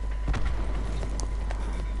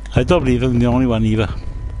 I don't believe I'm the only one either.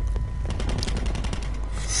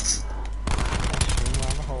 Swing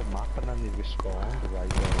around the whole map and then they respawn the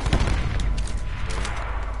right way.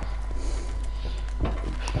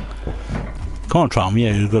 Come on, try me.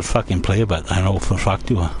 You're a good fucking player, but I know for a fact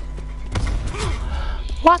you are.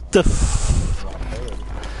 What the f?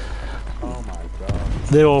 Oh my god.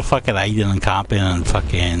 They're all fucking hiding and camping and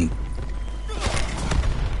fucking.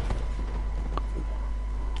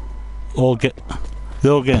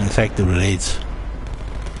 They're all getting infected with AIDS.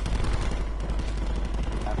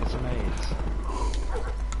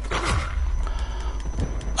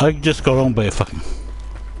 I just got on by a fucking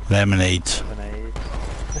lemonades. Lemonade.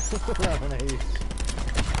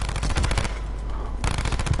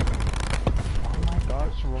 Oh my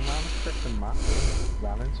god, it's run around the frickin' map and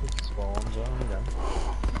ran into the spawn zone again.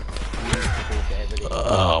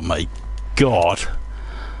 Oh my god.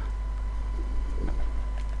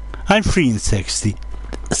 I'm 3 and 16.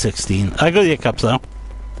 I got the hiccups now.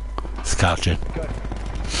 Scotching.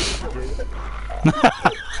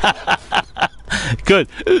 Good.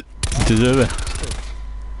 Deserve it.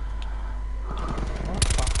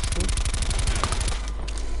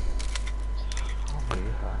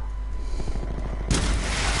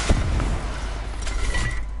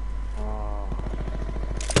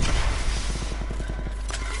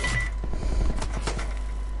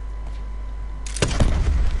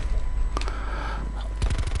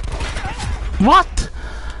 What?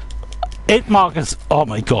 8 markers. Oh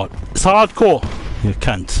my god. It's hardcore. You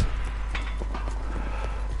can't.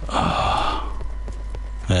 Oh.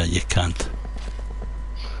 Yeah, you can't.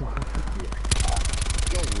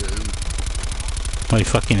 My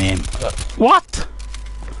fucking aim. What?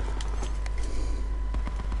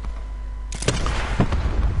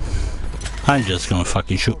 I'm just gonna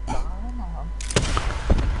fucking shoot.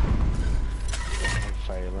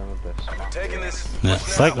 Taking this. Yeah,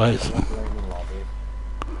 likewise.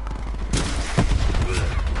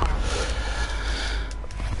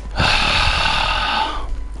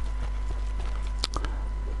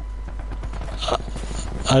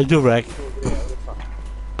 I do rec.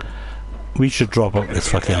 We should drop out this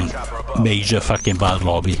fucking major fucking bad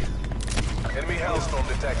lobby. Enemy hellstorm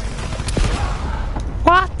detected.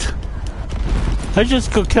 What? I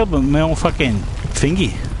just got killed with my own fucking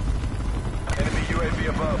thingy. Enemy UAV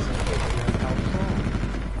above.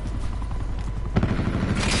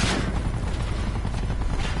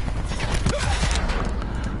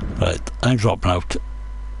 Right, I'm dropping out.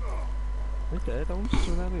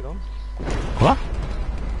 What?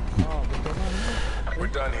 We're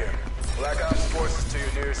done here. Black Ops forces to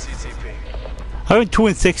your nearest CCP. I went 2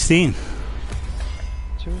 and 16.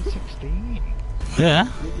 2 and 16? Yeah.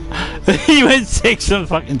 He went 6 and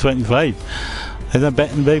fucking 25. And I'm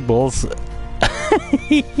betting big balls. I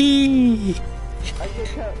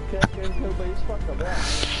Getting killed by his fucker,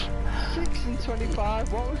 what? 6 and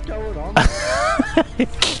 25, what was going on?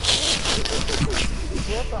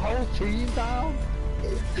 Brought the whole team down.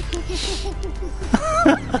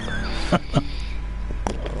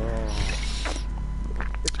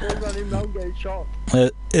 It's going on him now getting shot.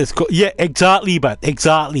 Yeah, exactly, but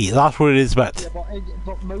exactly. That's what it is, but. Yeah,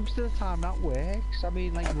 but most of the time that works. I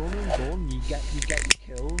mean, like run and gun, you get your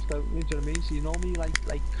kills, don't you? Do you know what I mean? So you normally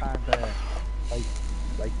like kind of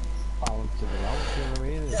like balance it out. Do you know what I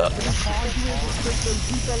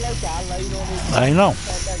mean? I know.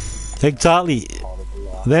 Exactly.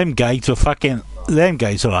 Them guys are fucking. Them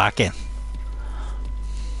guys are lacking.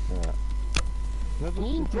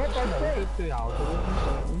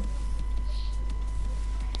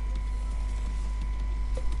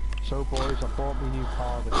 So boys, I bought my new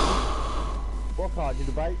car. What car did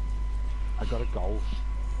you buy? I got a Golf.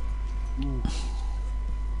 Ooh.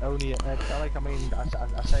 Only, I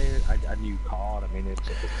say a new car. I mean, it's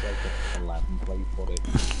like an 11 plate, but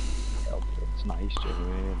it's nice. Do you know what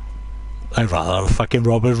I mean? I'd rather have a fucking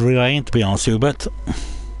Robert Reliant, to be honest with you, but.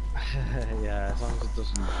 Yeah, as long as it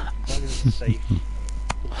doesn't, as long as it's safe.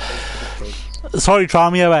 Sorry,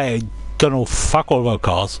 Tramia, I don't know fuck all about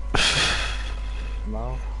cars.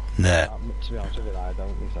 No? Nah. To be honest with you, I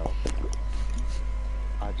don't myself.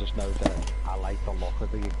 I just know that I like the look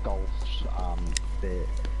of the Golfs, they're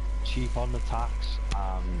cheap on the tax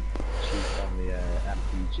and cheap on the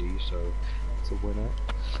MPG, so it's a winner.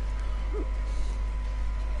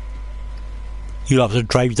 You'll have to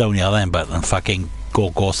drive down here then, but and fucking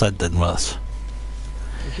go something with us.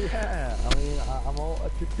 Yeah, I mean, I'm all.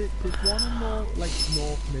 There's one in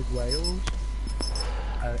North Mid Wales,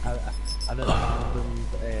 an abandoned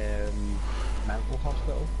mental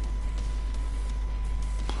hospital.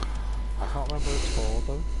 I can't remember what it's called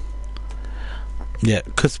though. Yeah,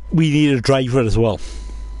 because we need a driver as well.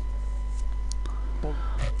 Well,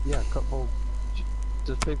 yeah, couple.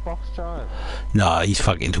 Does Big Boss drive? Nah, he's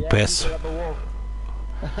fucking too pissed.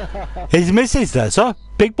 His missus does, huh?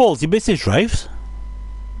 Big Balls, his missus drives.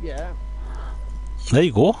 Yeah. There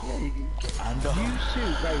you go. Yeah, you two,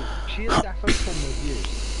 right, she'll definitely come with you.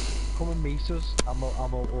 Come and meet us, and we'll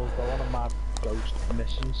go on a mad ghost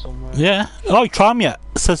mission somewhere. Yeah. Oh, Tramia,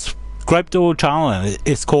 subscribe to our channel, and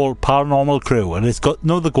it's called Paranormal Crew, and it's got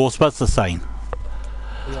the Ghostbusters sign.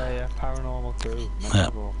 Yeah, Paranormal Crew.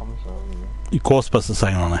 Yeah. Ghostbusters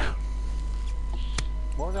sign on it.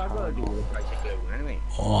 What's that got to do with the price of glue, anyway?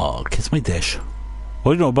 Oh, kiss my dish.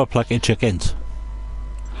 What do you know about plucking chickens?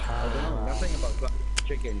 I don't know nothing about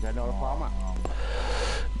chickens. I'm not a farmer.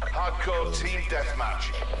 Hardcore team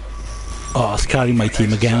deathmatch. Oh, it's carrying my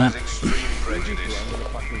team again, eh? Extreme prejudice.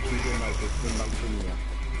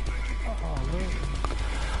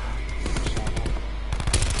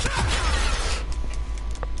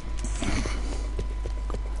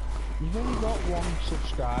 You've only got one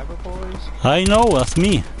subscriber, boys. I know, that's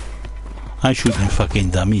me. I'm shooting fucking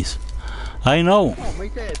dummies. I know. Oh,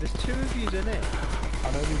 wait there, there's two of you in it.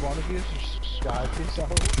 And only one of you has subscribed to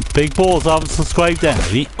yourself. Big Balls haven't subscribed then,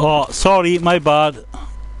 have you? Oh, sorry, my bad.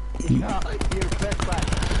 You're a best man.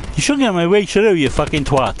 You shouldn't get my way, should you fucking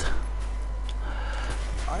twat?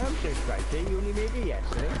 I am subscribed. You only made it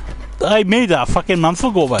yesterday. I made that a fucking month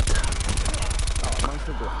ago, but. Oh, a month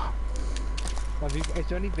ago. Is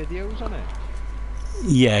there any videos on it?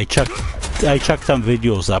 Yeah, I checked some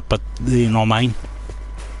videos up, but they're not mine.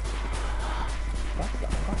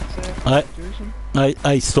 I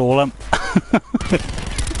stole them.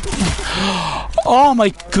 Oh my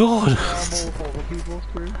god!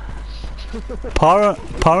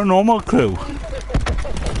 Paranormal Crew.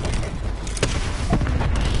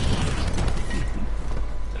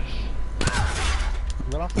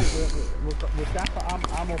 Well, I think we're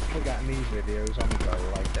definitely. I'm up for getting these videos on the go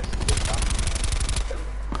like this.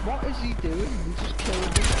 What is he doing? He's just killing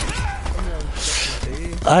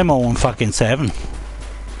me. I'm on fucking 7.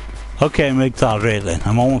 Okay, make that right then.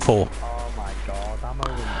 I'm on 4. Oh my god, I'm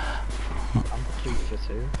 3 for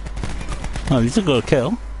 2. Oh, he's a good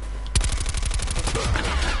kill.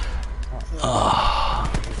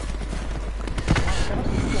 Oh.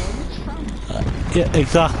 Yeah,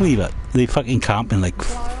 exactly, but they fucking camping like.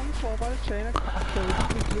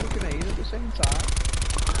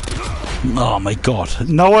 Oh my god,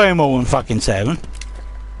 now I'm on fucking 7.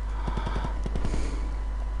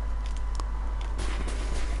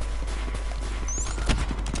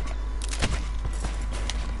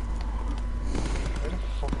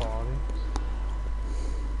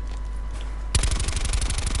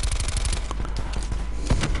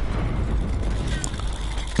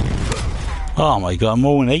 Oh my god, I'm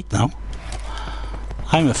 0-8 now.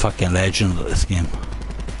 I'm a fucking legend at this game.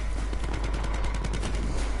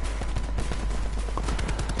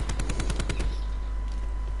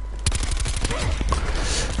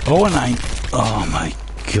 Oh, and oh my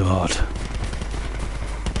god.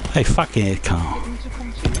 I fucking hate car.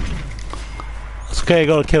 It's okay, I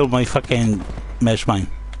gotta kill my fucking mesh mine.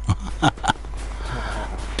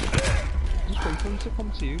 Just wait for them to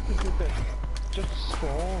come to you, because just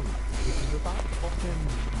spawn. Because they're that fucking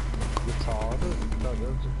retarded.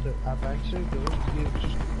 Eventually, you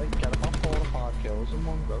just like, get about 4 or 5 kills in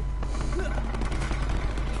one go.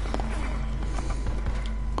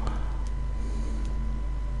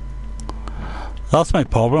 That's my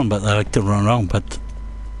problem, but I like to run around, but...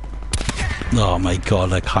 Oh my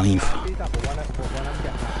god, I can't even...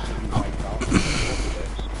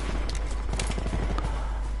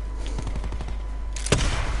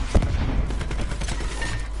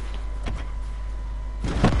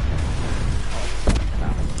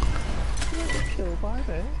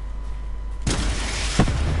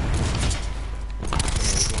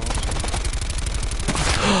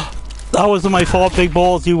 That wasn't my fault, big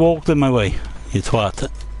balls, you walked in my way. You twat.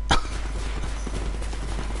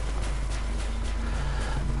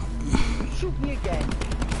 Shoot me again.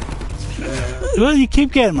 Well, you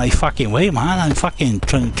keep getting my fucking way, man. I'm fucking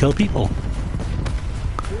trying to kill people.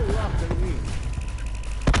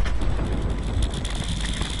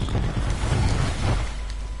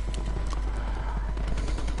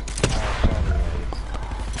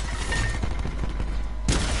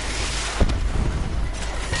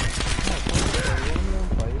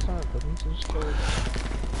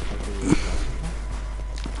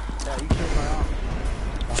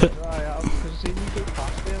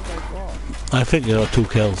 I think there are 2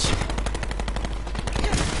 kills. Oh,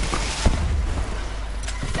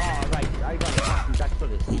 right, I got a happy back for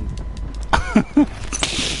this thing.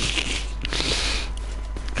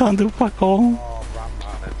 Can't do fuck all. Oh, ram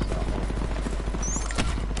man, it's that one.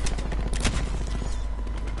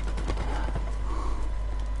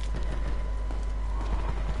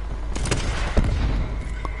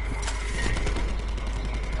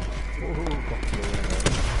 Oh, got through in there.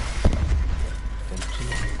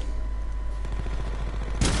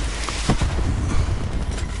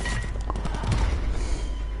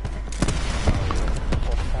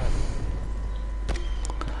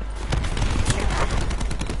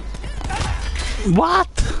 What?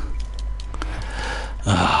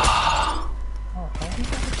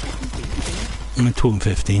 I'm 2 and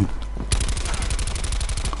 15.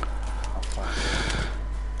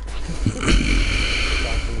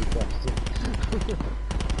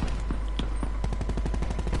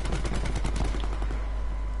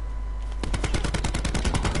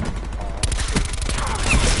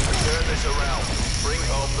 Turn this around. Bring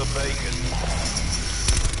home the bacon.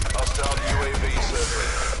 Hostile UAV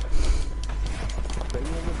circling. Bring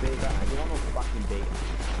on the bacon. I don't want no fucking bacon.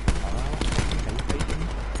 I hate bacon.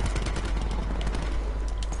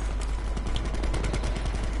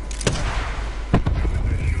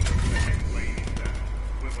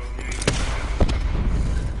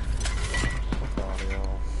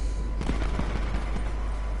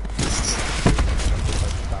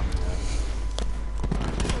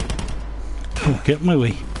 Oh, get my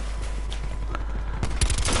way.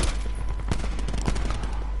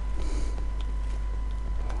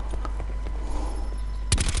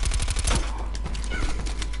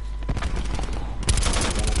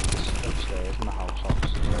 Upstairs in the house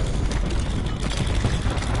office.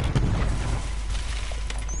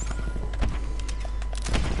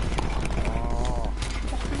 Oh,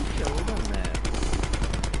 fucking killed him there.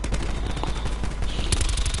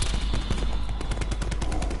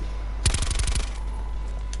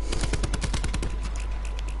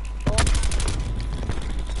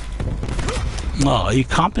 Oh, you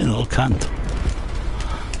camping, little cunt.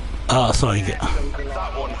 Oh, sorry. That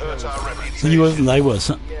one hurt our reputation. You wasn't, I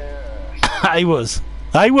was. I was.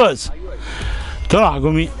 I was. Don't argue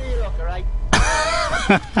with me. Look, alright.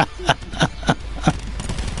 Right,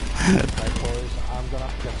 boys, I'm gonna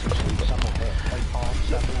have to get some sleep. I'm up here like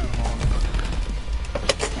 7:30 in the morning.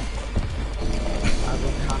 I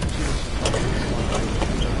will catch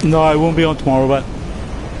you. No, I won't be on tomorrow, but...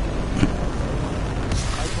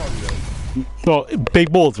 No,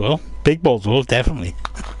 big balls will. Big balls will, definitely.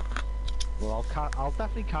 Well, I'll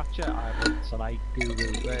definitely catch you either tonight,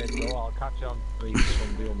 Google, I'll catch you on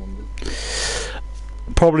Sunday or Monday.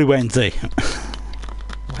 Probably Wednesday.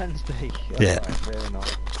 Wednesday? Yeah. Right, fair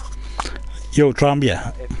enough. Yo,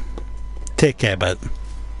 Trambia. Take care, bud.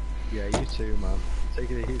 Yeah, you too, man.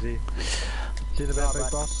 Take it easy. See you in a bit,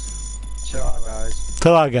 big boss. Ciao, guys.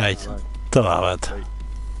 Ta-ra, guys. Bye. Ta-ra, bud. Bye.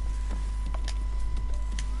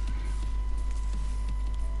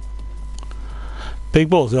 Big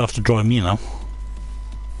balls, you'll have to join me now.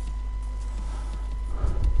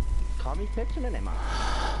 Can't we pitch him in it, man?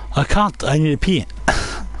 I can't, I need to pee.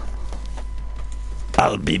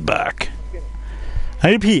 I'll be back.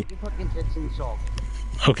 I need to pee. You fucking tits in the sock.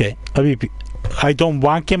 Okay, I'll be pee. I don't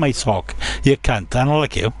wank in my sock. You can't, I don't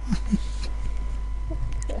like you.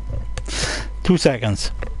 2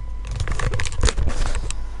 seconds.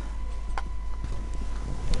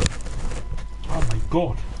 Oh my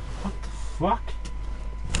god. What the fuck?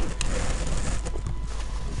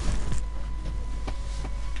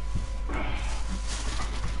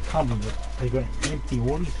 Can't believe it. I got empty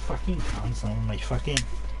all these fucking cans on my fucking.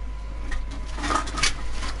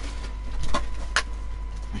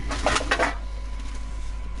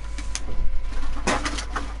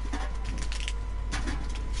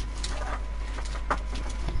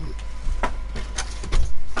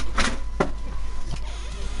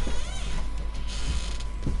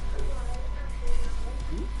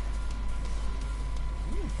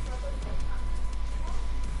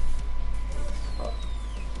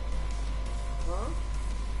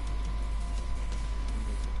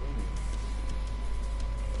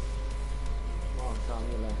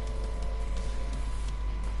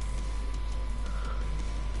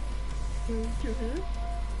 You got him?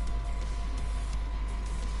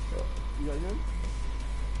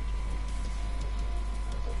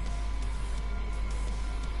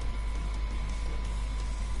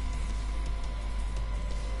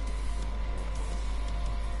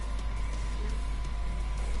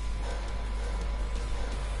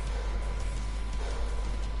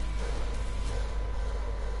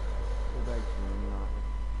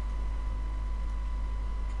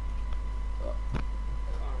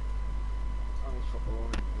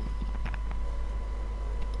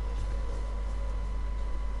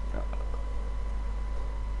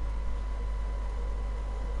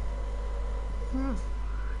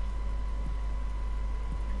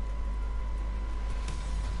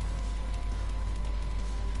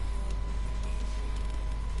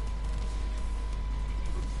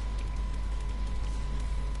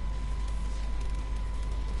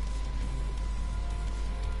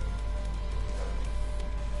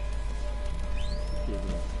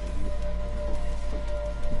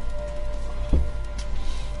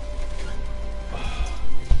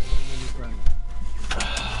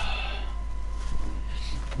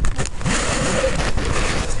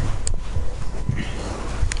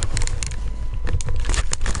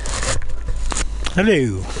 Hello.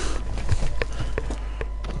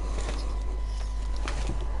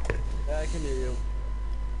 Yeah, I can hear you.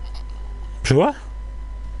 Sure?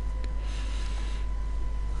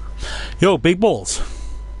 Yo, big balls.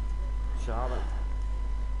 Charlotte.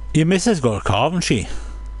 Your missus got a car, hasn't she?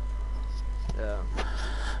 Yeah.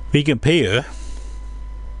 We can pay her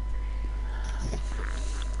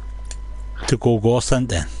to go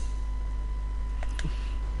hunting.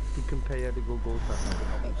 You can pay her to go something.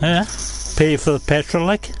 Yeah. Pay for the petrol,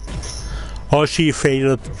 like? Or is she afraid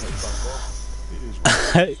of...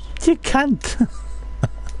 You can't.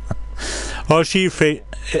 Or is she afraid...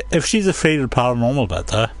 If she's afraid of paranormal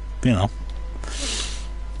better, you know.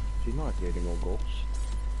 She's not afraid of no ghosts.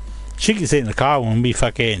 She can sit in the car and be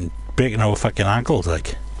fucking breaking our fucking ankles,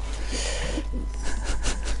 like.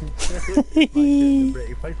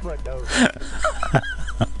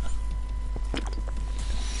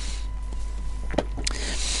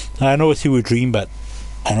 I know it's your dream, but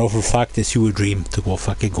I know for a fact it's your dream to go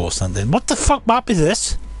fucking ghost hunting. What the fuck map is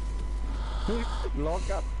this? Lock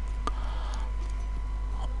up.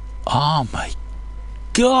 Oh my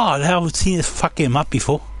god, I haven't seen this fucking map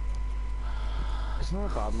before. It's not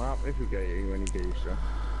a bad map if you get it when you get used to it.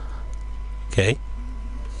 Okay.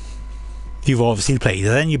 You've obviously played it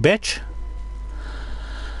then, you bitch.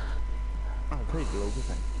 I played loads of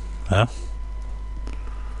things. Well.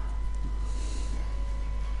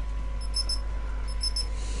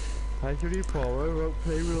 How should you follow?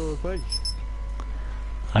 Play with all the things.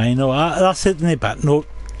 I know, that's it, innit, but no,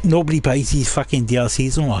 nobody buys these fucking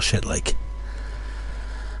DLCs and all that shit, like.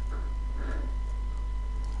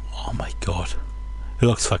 Oh my god. It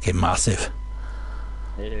looks fucking massive.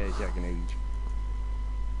 It is, I can age.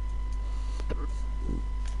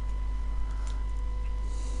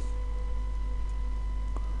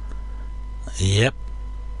 Yep.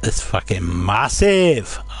 It's fucking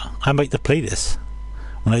massive. I might have played this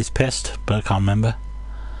when I was pissed, but I can't remember.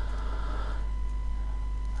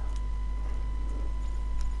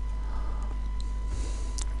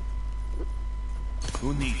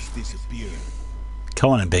 Who needs disappear?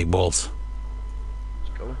 Come on in, big balls.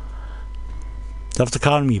 Let's go. You have to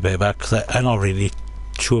call me, baby, because I'm not really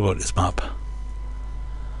sure about this map.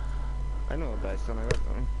 I know, but I still never got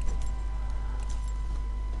them.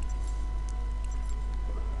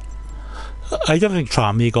 I don't think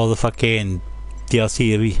Trammy got the fucking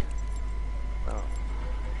DLC, have he?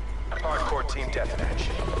 Hardcore team deathmatch.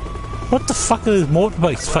 What the fuck are those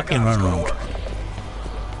motorbikes fucking running around?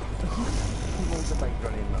 Motorbike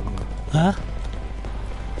running around. Huh?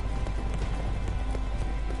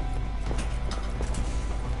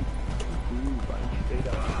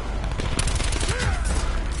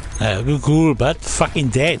 Good cool, but fucking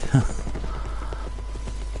dead.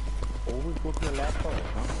 Always go to the left or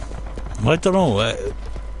huh? I don't know.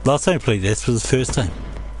 Last time I played this was the first time.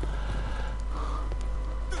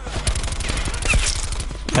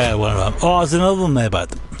 One of them. Oh, there's another one there, but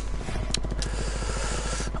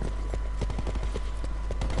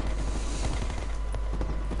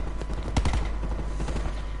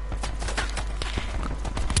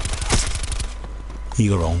you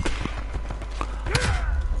go round.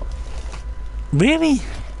 Really?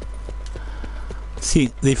 See,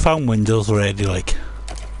 they found windows already, like.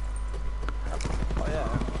 Oh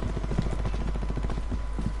yeah.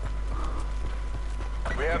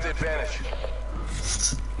 We have the advantage.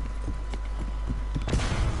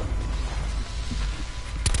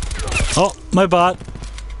 Oh, my bad.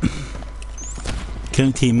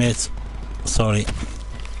 Killing teammates. Sorry.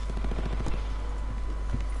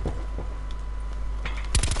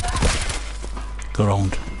 Go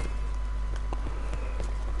round.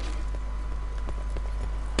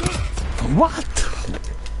 What?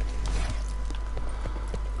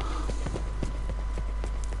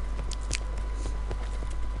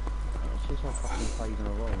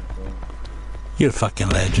 You're a fucking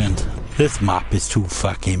legend. This map is too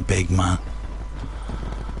fucking big, man.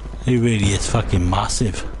 It really is fucking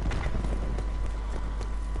massive.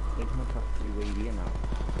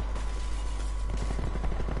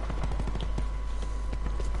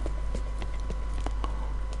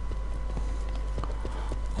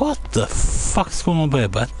 What the fuck's going on there,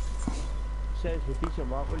 bud?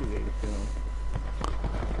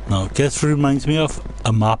 No, this reminds me of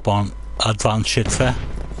a map on Advanced Shit Fair.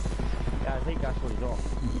 Yeah, I think that's what it's on.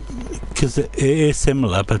 Because it is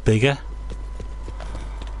similar but bigger.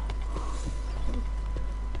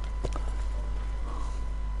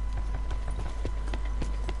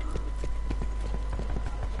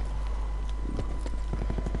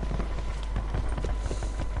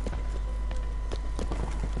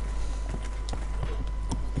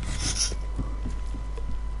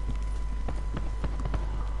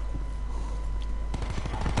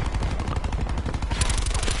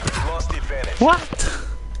 What?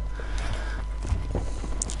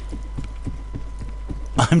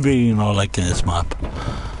 I'm really not liking this map.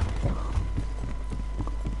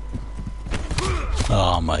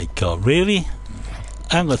 Oh my god, really?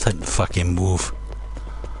 I'm gonna take the fucking move.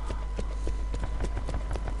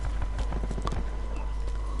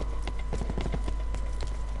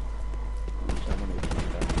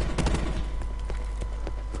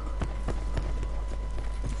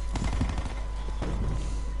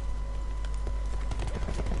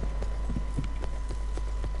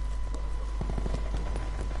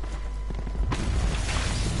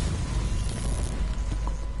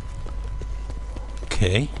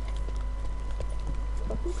 Okay.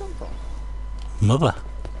 Mother.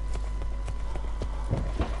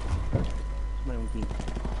 My own team.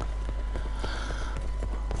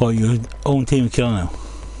 What, your own team kill now?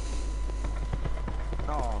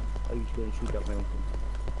 Oh, I used to go and shoot out my own team.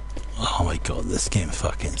 Oh my god, this game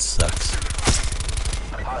fucking sucks.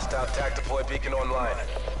 Hostile TAC deploy beacon online.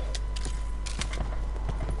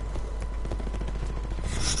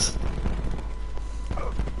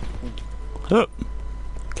 Oh.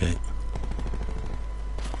 Okay.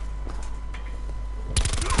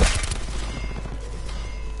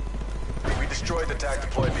 We destroyed the TAC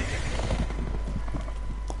deploy beacon.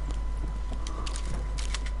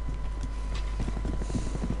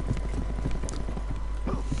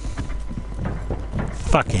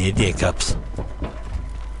 Fucking idiot cups.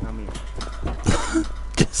 I mean,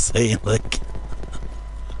 Just saying, like.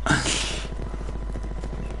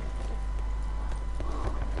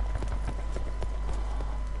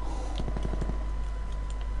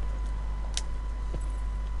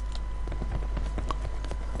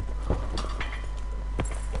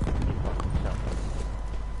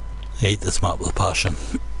 I hate this map with a passion.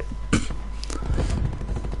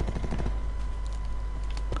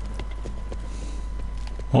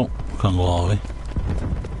 Oh, can't go all the way.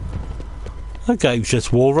 That guy was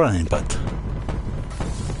just wall running, but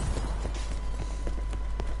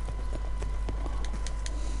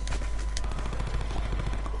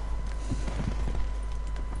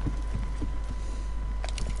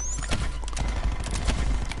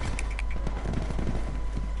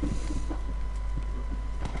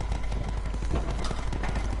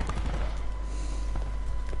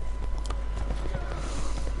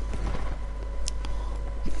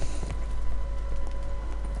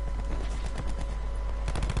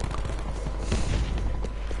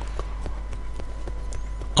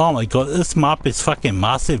Oh my god, this map is fucking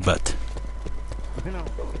massive, but You know.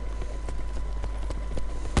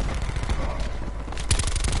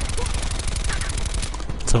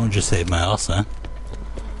 someone just saved my ass, huh?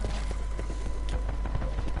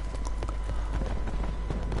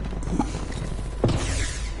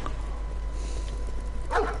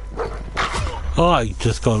 Oh, I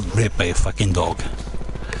just got raped by a fucking dog.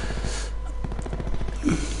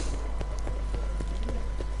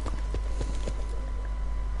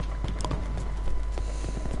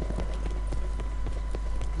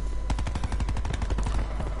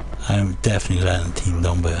 I'm definitely letting the team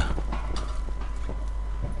down there.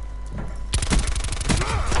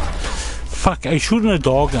 Fuck, I shooting a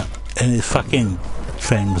dog and his fucking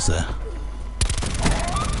friend was there.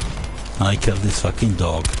 And I killed this fucking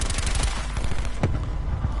dog.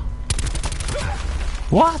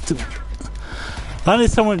 What? And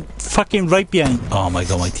there's someone fucking right behind. Oh my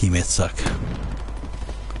god, my teammates suck.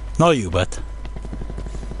 Not you, but.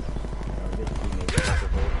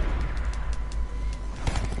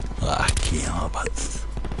 I can't, but.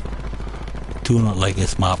 Do not like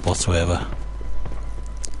this map whatsoever.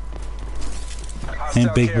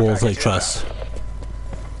 And big walls I trust.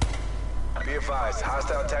 Be advised,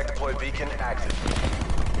 hostile attack deploy beacon active.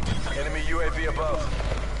 Enemy UAV above.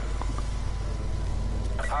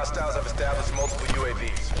 Hostiles have established multiple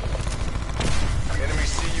UAVs. Enemy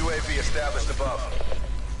CUAV established above.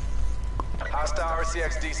 Hostile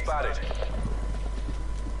RCXD spotted.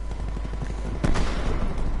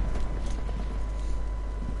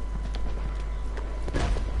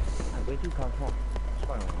 Where do you come from? What's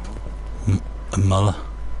going on? A mother.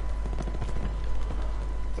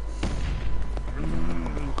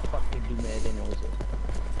 Fucking do mad and noises.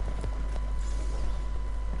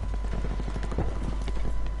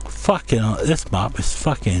 Fucking hell, this map is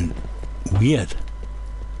fucking weird.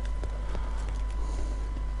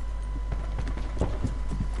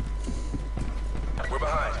 We're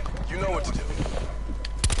behind. You know what to do.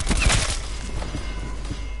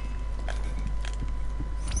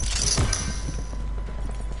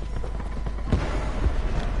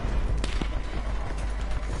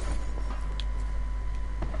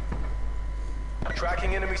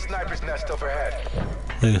 Tracking enemy sniper's nest overhead.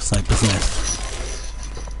 Look at sniper's nest.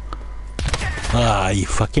 Ah, you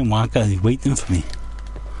fucking wanker, he's waiting for me.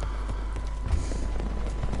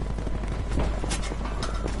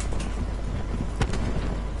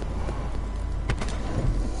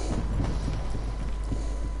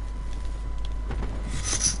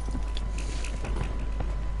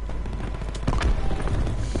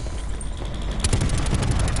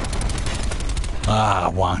 Ah,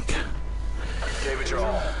 wank. Gave it your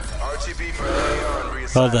all. RTB for AR and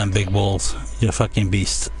reassignment. Well done, big balls. You're a fucking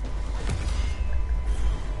beast.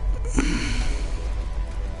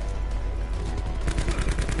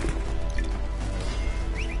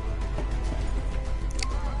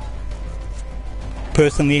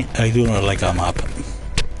 Personally, I do not like our map.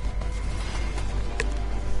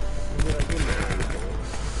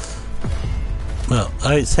 Well,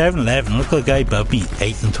 it's 7-11. Look at the guy above me,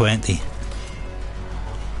 8 and 20.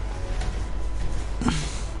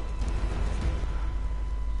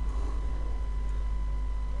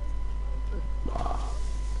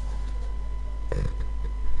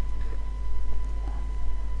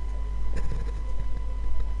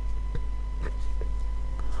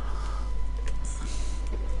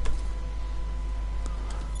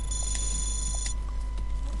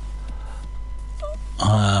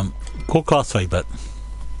 Go crossfire, but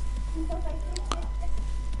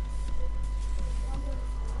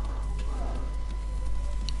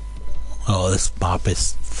oh, this map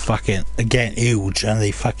is fucking again huge, and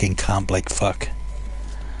they fucking camp like fuck.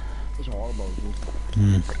 It's all about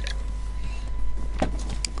you.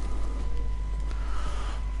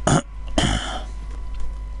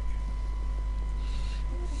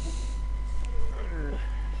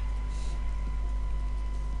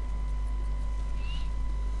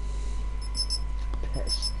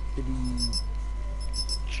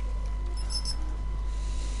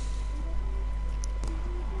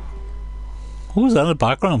 Who's that in the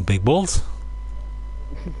background? Big balls.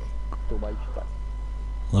 The wife's back.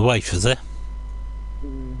 The wife, is it?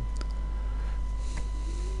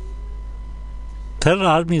 Tell her to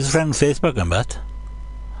add me as a friend on Facebook, I bet.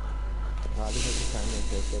 This is the time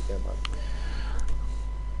they take their back.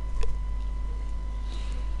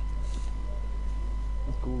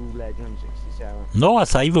 Gurulegend67. No,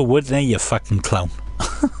 it's Ivor Wood, then you fucking clown. I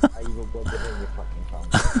even got the name, you fucking clown.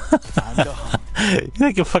 You're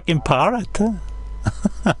like a fucking parrot, huh?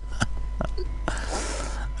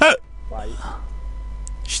 Right.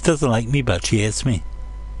 She doesn't like me, but she hates me.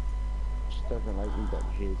 She doesn't like me, but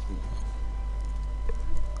she she hates me.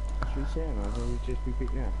 What did you say, man? I was just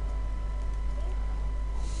repeating that.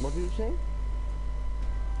 What did you say?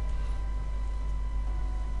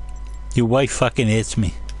 Your wife fucking hates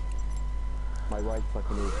me. My wife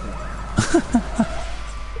fucking hates me.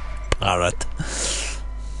 Parrot.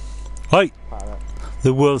 Right. Parrot.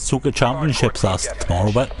 The World Snooker Championships starts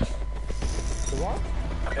tomorrow, but The what?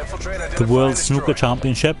 Infiltrate, the identify, World and Snooker destroy.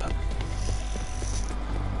 Championship.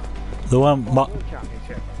 The one World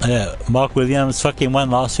Championship. Mark Williams fucking won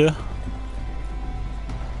last year.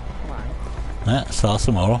 Come on. Yeah, starts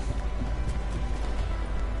tomorrow.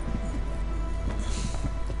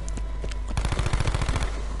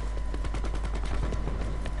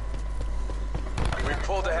 We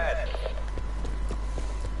pulled ahead.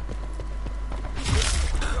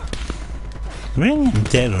 Really? I'm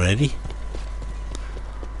dead already.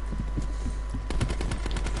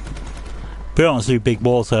 Be honest with you, big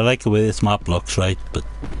balls, I like the way this map looks, right? But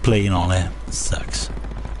playing on it sucks.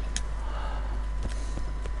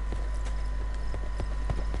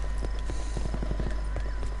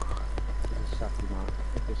 It's a sucky, man.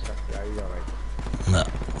 It's sucky. Are you alright? No,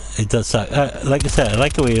 it does suck. Like I said, I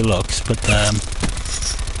like the way it looks, but I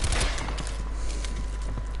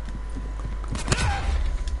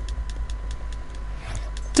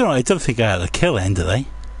don't think I had a kill in, did I?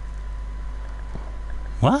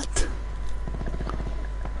 What?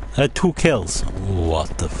 I had 2 kills.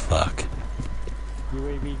 What the fuck?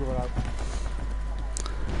 UAV going out.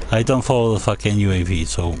 I don't follow the fucking UAV,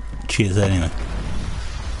 so cheers anyway.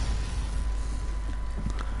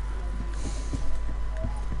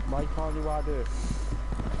 Why can't you add it?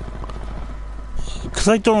 Because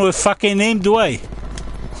I don't know the fucking name, do I? You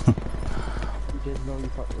didn't know your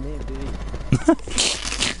fucking name, did you?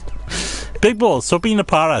 Big balls, stop being a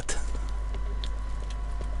parrot.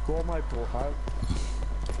 Go on my profile.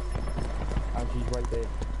 And she's right there.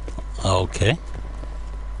 Okay.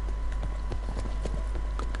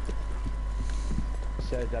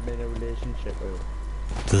 Says I'm in a relationship with her.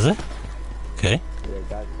 Does it? Okay. Yeah,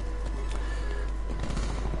 that.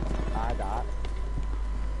 I that.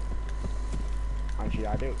 And she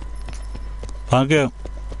had it. Thank you.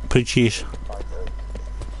 Pretty cheese.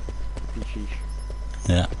 Sheesh.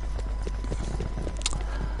 Yeah.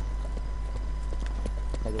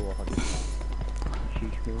 I don't know what I do.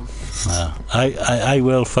 Sheesh means. I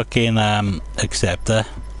will fucking accept her.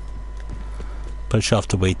 But she'll have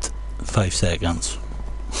to wait 5 seconds.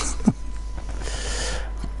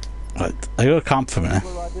 Right, I got a camp for a minute.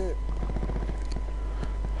 What do I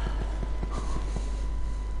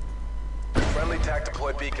do? Friendly TAC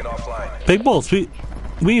deployed beacon offline. Big balls,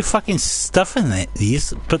 we fucking stuffing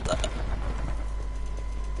these, but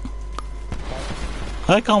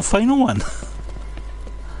I can't find no one.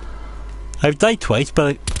 I've died twice,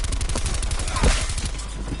 but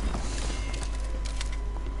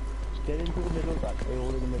Just get into the middle, back. We're all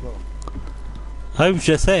in the middle. I was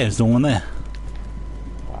just there, there's no one there.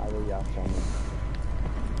 Ah, there you are, Simon.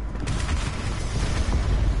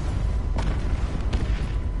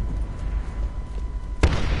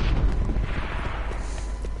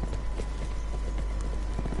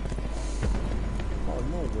 Oh,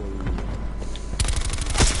 no,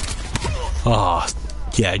 Oh,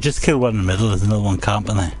 yeah, I just killed one in the middle, there's another one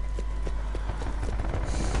camping there.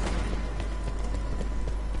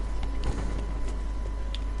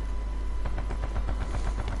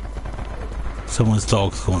 Someone's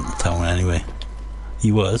dog's going to town anyway.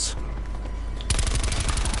 He was.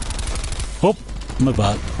 Oh, my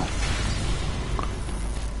bad.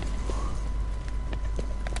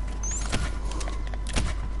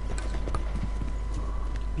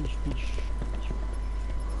 Fish, fish.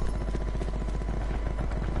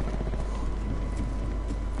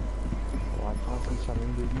 Oh, I can't see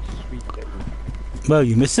something really sweet there. Well,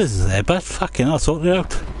 your missus is there, but fucking I'll sort it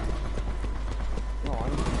out. No,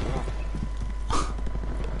 I'm not.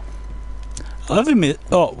 Every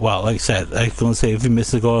oh, well, like I said, I was going to say every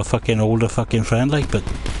missus got a fucking older fucking friend, like, but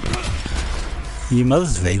your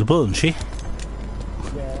mother's available, isn't she?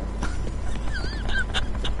 Yeah.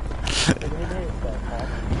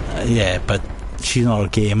 Yeah, but she's not a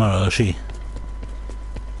gamer, is she?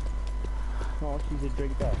 No, she's a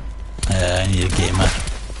drinker. I need a gamer.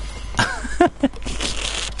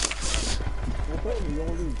 We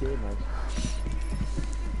all do gamers.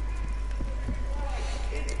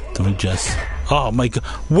 Don't just... Oh my god.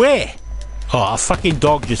 Where? Oh, a fucking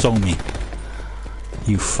dog just on me.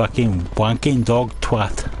 You fucking wanking dog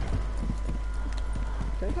twat.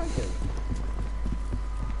 Say thank you.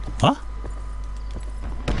 Huh?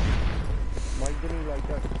 Why didn't you like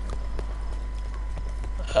that?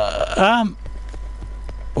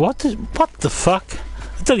 What the fuck?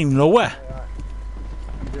 I don't even know where.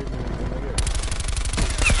 You don't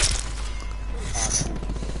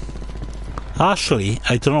know Actually,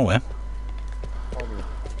 I don't know where.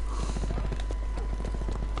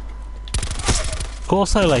 Of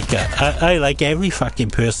course I like it. I like every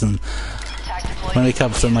fucking person when it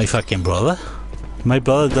comes to my fucking brother. My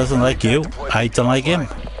brother doesn't like you. I don't like him.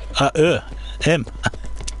 Him.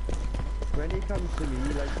 when he comes to me,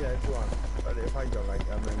 he likes everyone. But if I don't like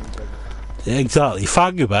him, then he doesn't. Exactly.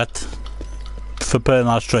 Thank you, Bet, for putting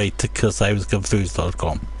that straight, because I was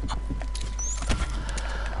confused.com. Because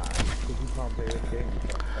he can't play with games.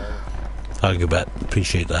 Thank you, Bet.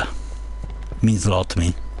 Appreciate that. Means a lot to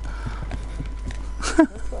me.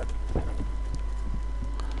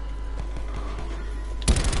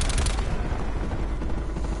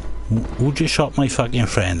 Who just shot my fucking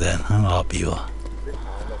friend then? I'm not happy with that.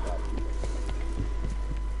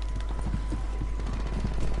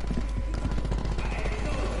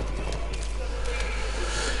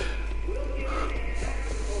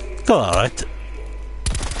 Got alright.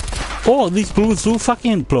 Oh, these balloons do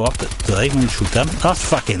fucking blow up today when you shoot them. That's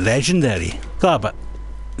fucking legendary. God, but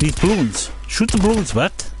these balloons. Shoot the balloons,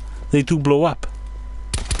 but they do blow up.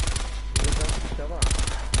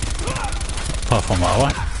 Apart from that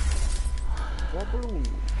one. What balloon?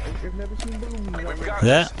 I've never seen balloons.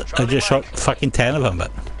 Yeah, I just shot fucking 10 of them,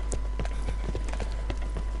 but.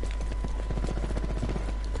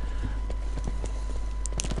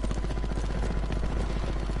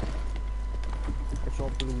 I saw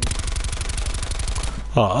balloons.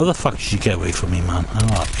 Oh, how the fuck did you get away from me, man? I'm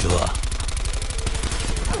not happy with that.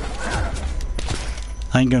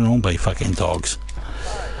 I ain't going home by fucking dogs.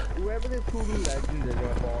 Whoever the gurulegend is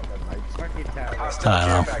about them, like, fucking terrorists. I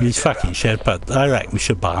don't know, he's fucking shit, but I reckon we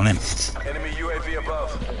should ban him. Enemy UAV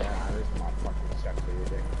above. Yeah, this is not fucking sexy,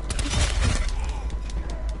 is it?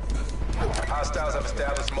 Hostiles have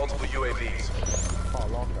established multiple UAVs. Oh,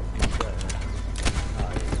 lock them.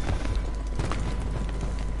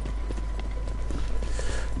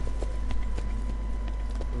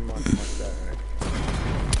 Much better.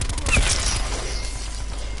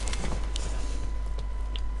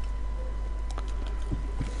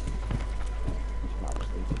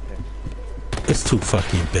 It's too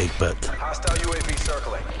fucking big, but Hostile UAV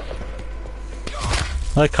circling.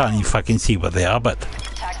 I can't even fucking see what they are, but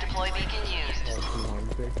Attack deploy beacon used.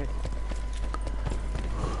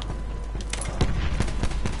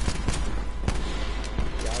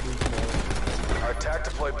 Our attack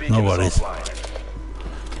deploy beacon No is worries. offline.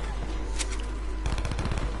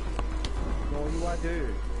 No, you are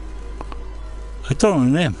dude. I don't know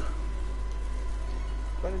the name.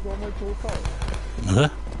 But it's on my profile. Is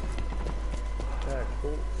it? Yeah,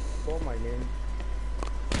 call my name.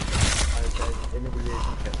 I said in a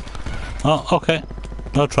relationship. Oh, okay.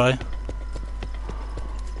 I'll try.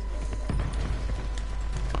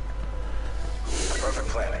 Perfect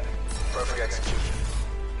planning. Perfect execution.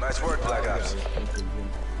 Nice work, Black Ops.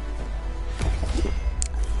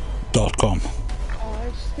 .com. Oh,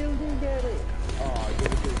 I still didn't get it. Oh, I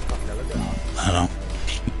did it to fucking look at that. I know.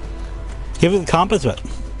 Give it the compass, but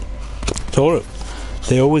told it.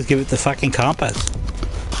 They always give it the fucking compass.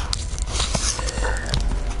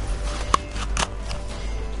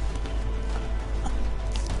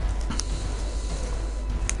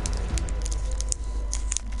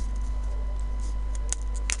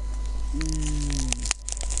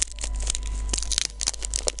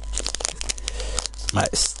 My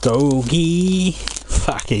stogie.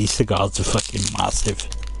 Fuck, these cigars are fucking massive.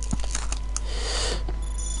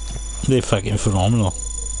 They're fucking phenomenal.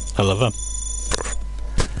 I love them.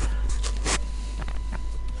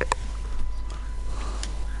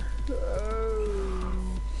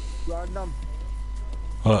 Random.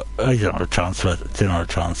 Well, I don't have a chance, but I don't have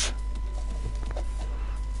a chance.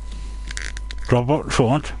 Drop out if you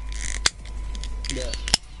want. Yeah.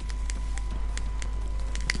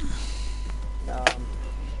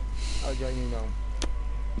 I'll join you now.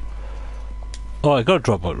 Oh, I got a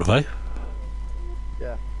drop out, have I?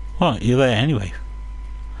 Yeah. Oh, you're there anyway.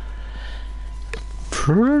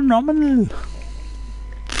 Phenomenal.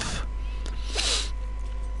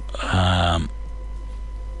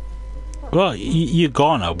 Well, you're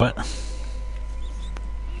gone now, but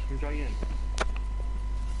You join in.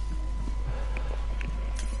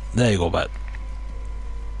 there you go, but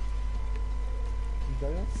You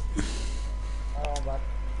join in? Oh, but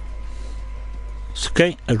it's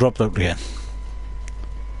okay. I dropped out again.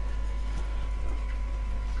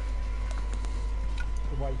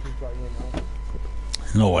 the wife is joining in now.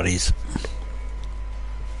 No worries.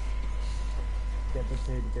 Get the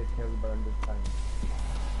same get killed burned this time.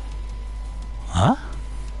 Huh?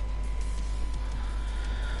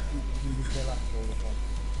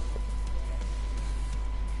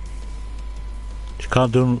 She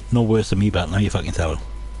can't do no worse than me, but let me fucking tell her.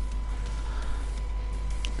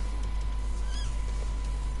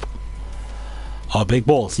 Oh, big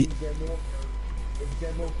balls.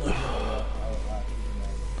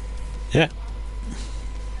 Yeah.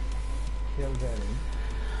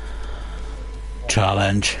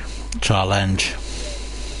 Challenge. Challenge.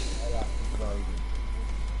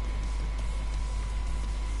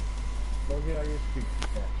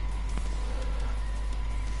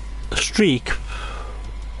 Streak?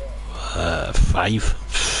 5.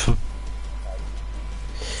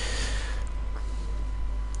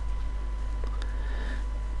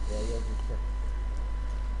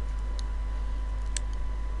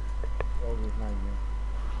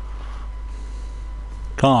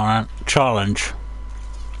 Come on, challenge.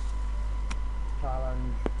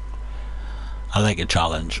 I like a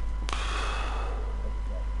challenge.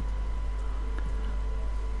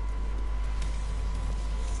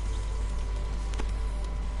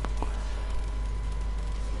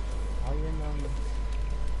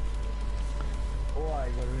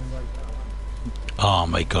 Oh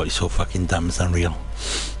my god, he's so fucking dumb, it's unreal.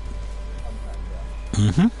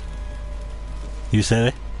 Mm-hmm. You said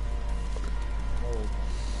it?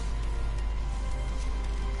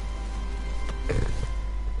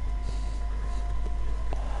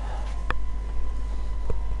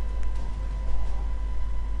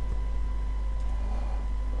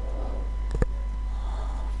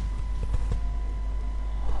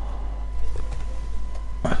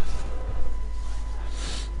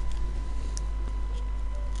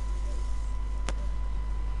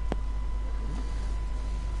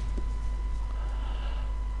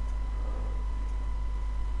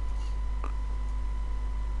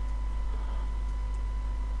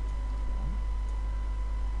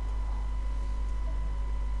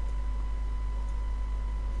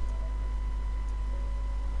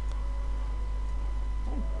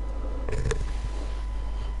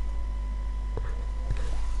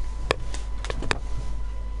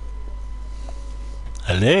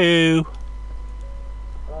 Hello?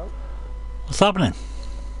 Hello? What's happening?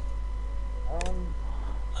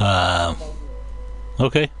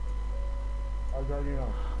 Okay. I'll tell you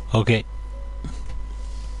now. Okay.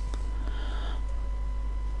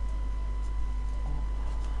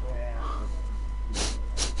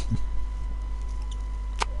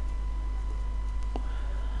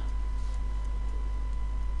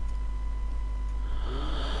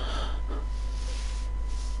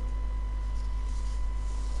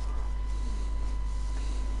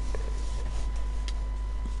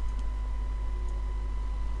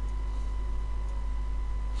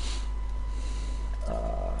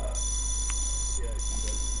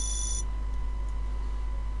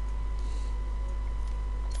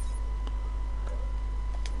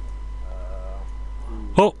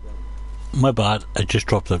 Oh, my bad. I just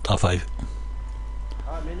dropped out R5.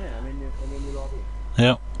 I'm in it. I'm in the lobby.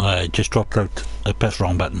 Yeah, I just dropped out. I pressed the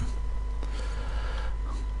wrong button.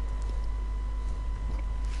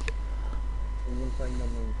 I'm going to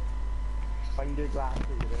find the glasses.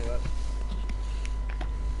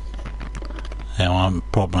 Yeah, I'm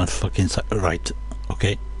probably fucking right.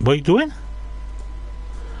 Okay, what are you doing?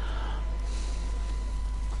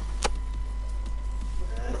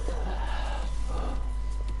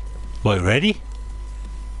 Boy, ready?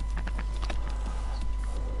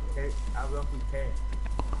 Okay, I will prepare.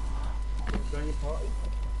 Join your party.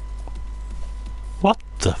 What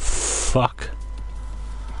the fuck?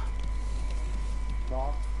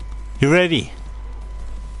 No. You ready?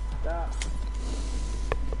 That.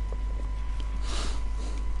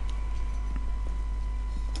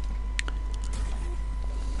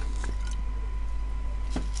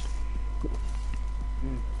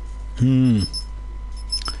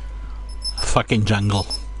 Fucking jungle.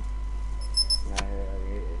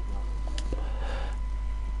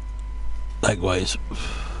 Likewise.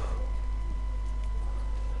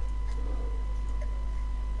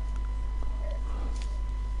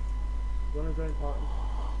 You want to join party?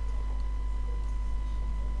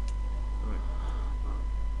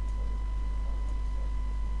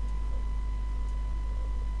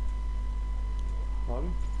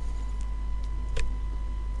 Pardon?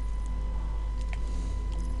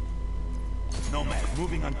 Nomad,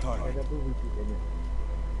 moving on target.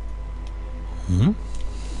 Hmm?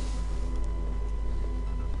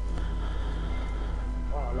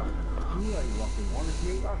 Oh, look. You ain't walking on the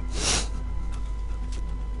street, huh?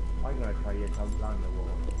 I'm gonna try you to land the wall.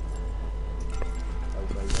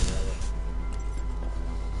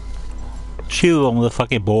 Shoot on the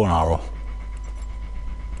fucking bow and arrow.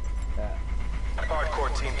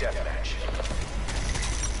 Hardcore team deathmatch.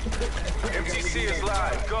 MTC is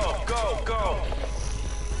live. Go, go, go.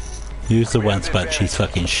 Use the one spot, she's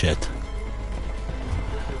fucking shit.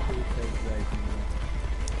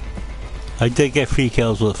 I did get 3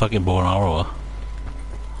 kills with a fucking bow and arrow.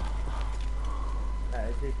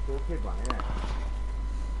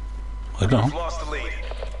 I don't We've know. lost the lead.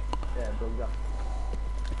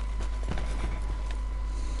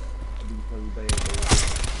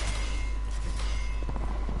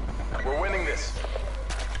 We're winning this.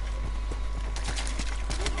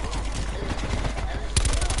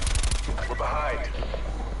 We're behind.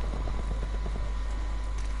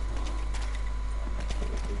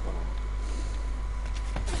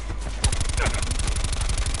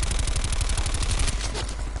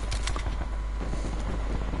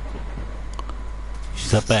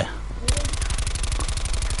 She's up there.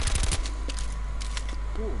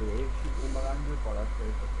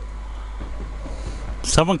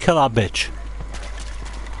 Someone kill that bitch.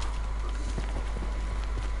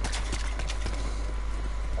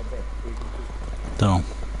 Don't.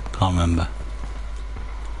 Can't remember.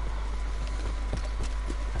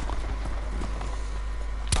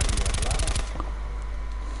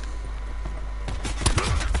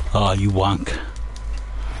 Oh, you wank.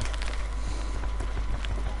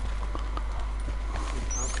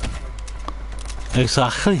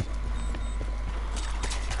 Exactly.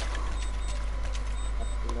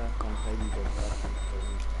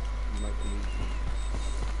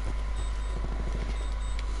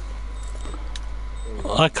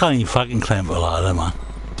 I can't even fucking climb a ladder, man.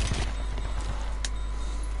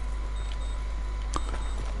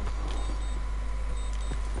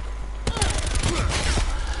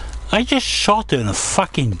 I just shot her in the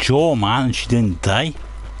fucking jaw, man, and she didn't die.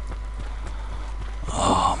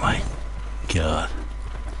 Oh my god.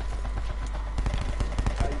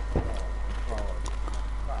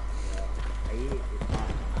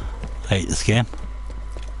 I hate this game.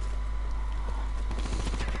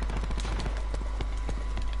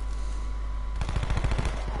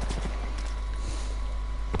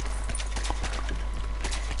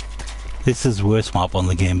 This is the worst map on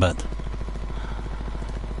the game, but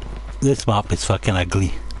this map is fucking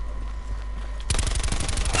ugly.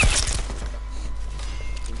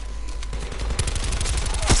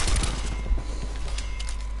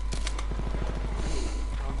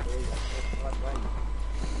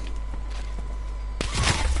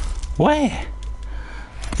 Where?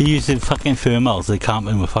 They're using fucking thermals, they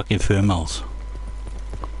camping with fucking thermals.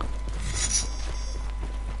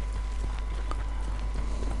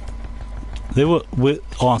 They were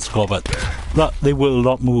on score, but look, they will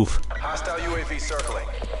not move. Hostile UAV circling.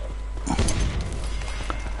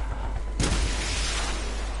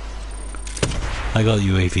 I got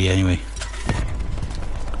UAV anyway.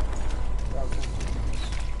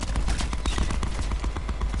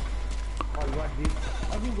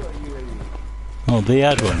 Oh, they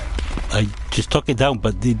had one. I just took it down,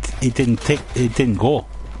 but it didn't go.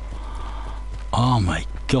 Oh my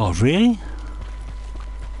god, really?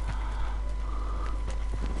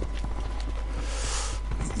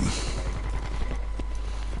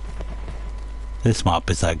 This map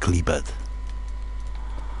is ugly, but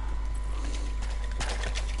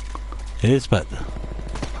it is, but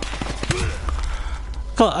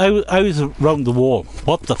God, I was around the wall.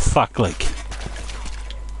 What the fuck, like?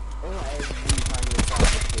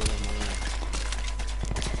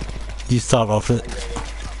 You start off it.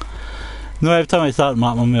 No, every time I start a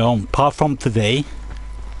map on my own, apart from today,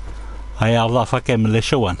 I have that fucking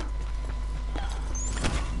militia one.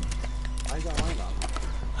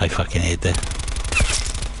 I fucking hate it.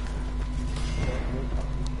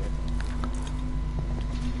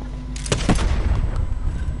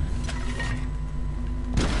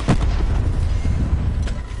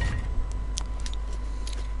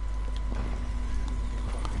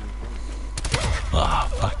 Ah,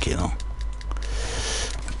 fuck you know.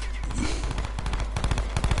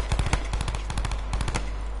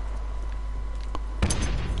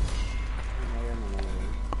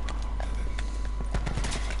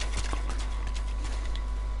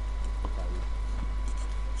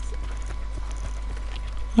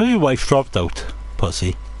 Oh, your wife dropped out,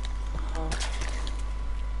 pussy.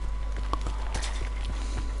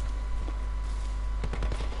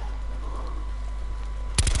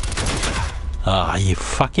 Ah, you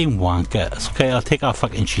fucking wanker. It's okay, I'll take our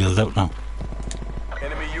fucking shield out now.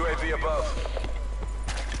 Enemy UAV above.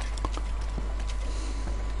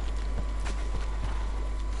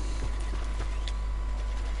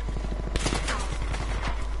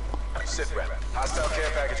 Sit rep. Hostile care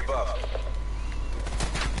package above.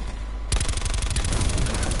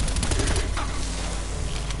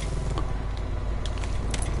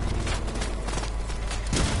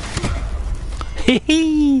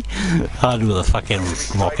 Hee I'll do the fucking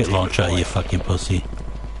rocket launcher, you fucking pussy.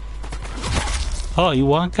 Oh, you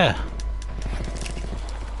wanker.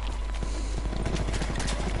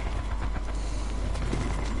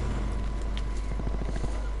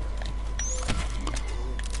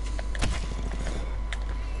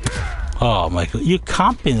 Oh my god, you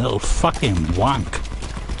camping, little fucking wank.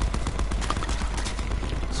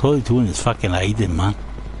 So all you're doing is fucking hiding, man.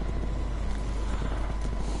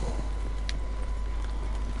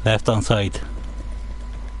 Left hand side.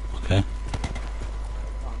 Okay.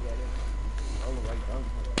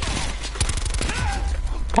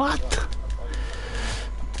 What?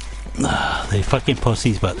 They fucking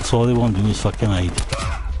pussies, but that's all they want to do is fucking hide.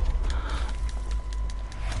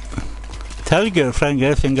 Tell your girlfriend, get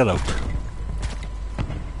her finger out.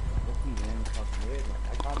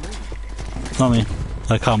 Not me.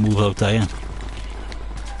 I can't move out there.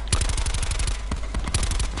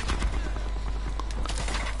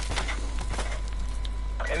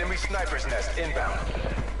 Enemy sniper's nest inbound.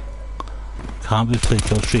 Can't be fake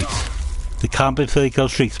kill streaks. They can't be fake kill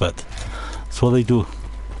streaks, but that's what they do.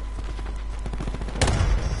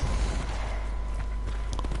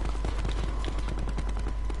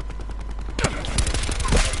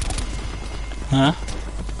 Huh?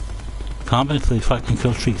 Can't be fake fucking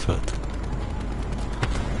kill streaks, but.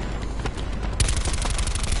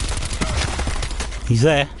 He's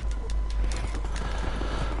there.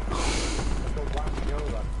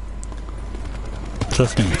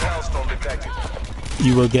 Trust me.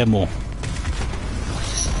 You will get more.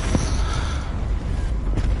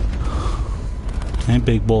 And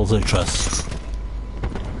big balls I trust.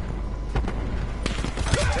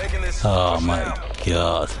 Oh my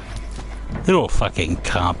god. They're all fucking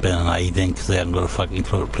camping and hiding because they haven't got a fucking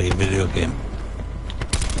clue to play a video game.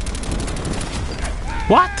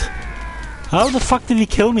 What? How the fuck did he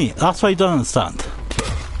kill me? That's what I don't understand.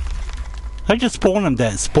 I just spawned him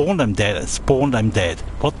dead, spawned him dead, spawned him dead.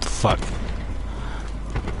 What the fuck?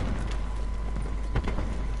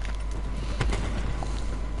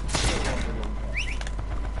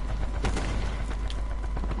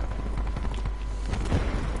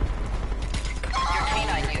 Your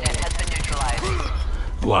canine unit has been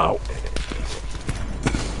neutralized. Wow.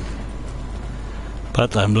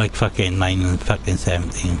 But I'm like fucking 9 and fucking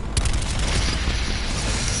 17.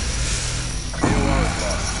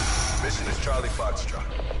 Mission is Charlie Foxtrot.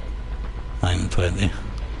 9 and 20.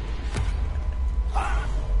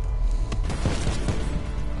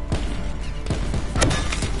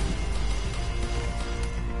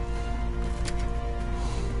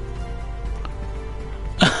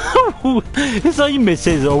 It's like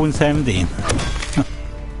Mrs. 0 and 17.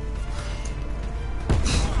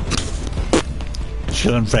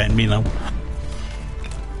 She'll unfriend me now.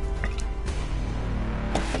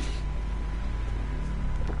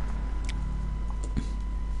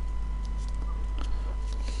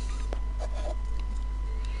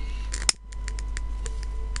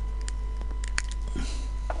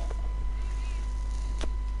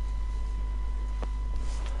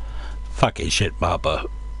 Fucking shit, Baba.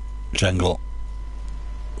 Jungle.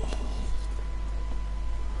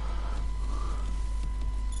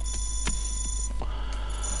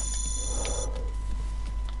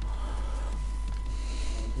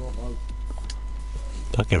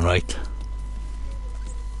 Fucking right.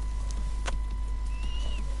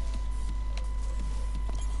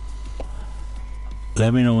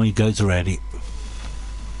 Let me know when you guys are ready.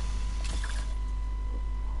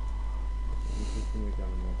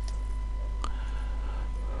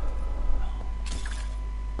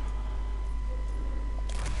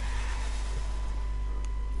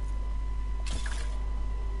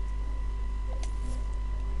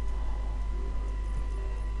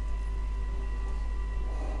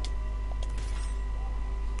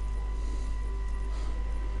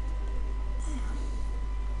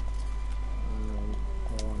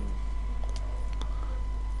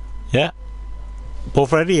 Yeah.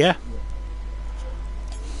 Both ready, yeah?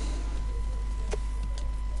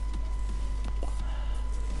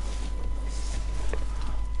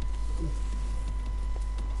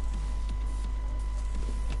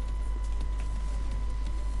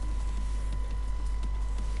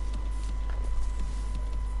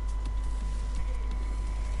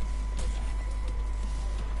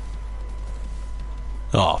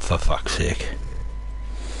 Oh, for fuck's sake.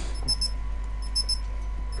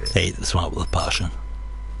 Hate this one with a passion.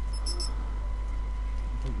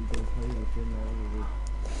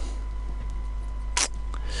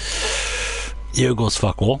 Here goes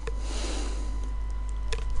fuck all.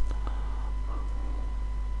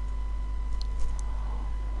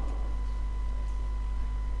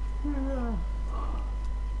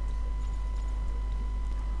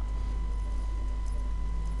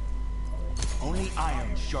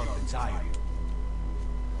 Iron sharpens iron.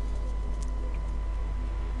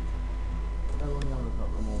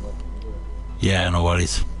 Yeah, no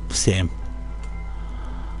worries. Same.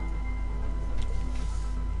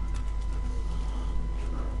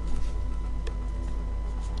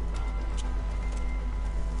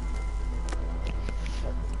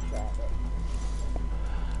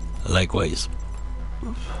 Likewise.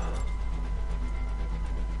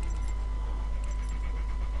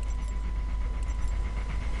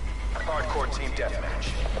 Hardcore team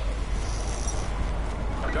deathmatch.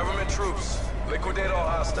 Government troops, liquidate all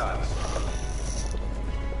hostiles.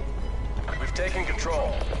 We've taken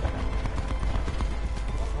control.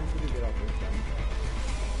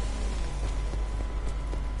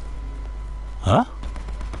 Huh?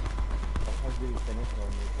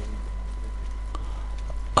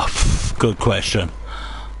 Oh, good question.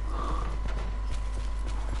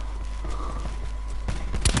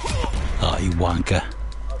 Oh, you wanker.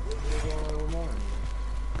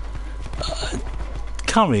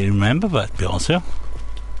 Can't really remember, but to be honest with you.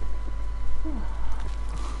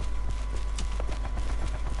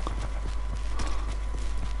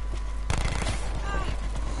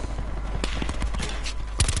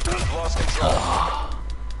 Lost control.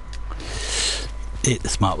 Hate the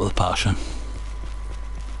smart with a passion.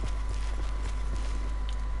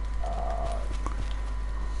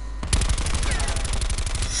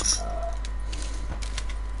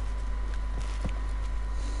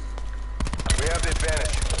 We have the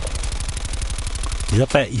advantage. He's up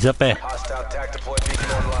there, he's up there. Hostile tac deploy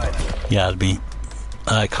beacon online. Yeah, it's me.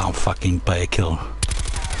 I can't fucking buy a kill.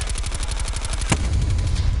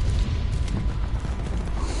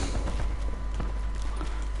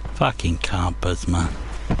 Fucking campers, man.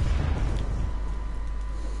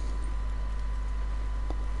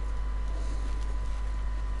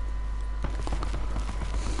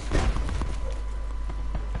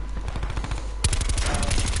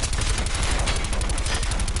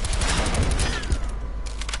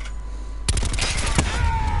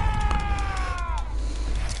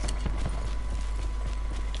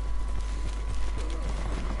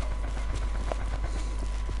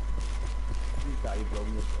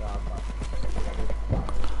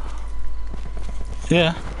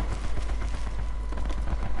 Yeah.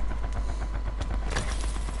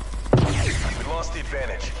 We lost the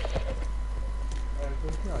advantage.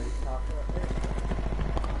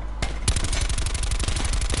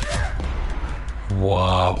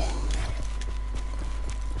 Wow.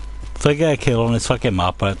 If I get a kill on this fucking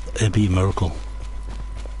map, it'd be a miracle.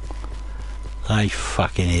 I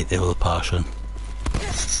fucking hate it with a passion.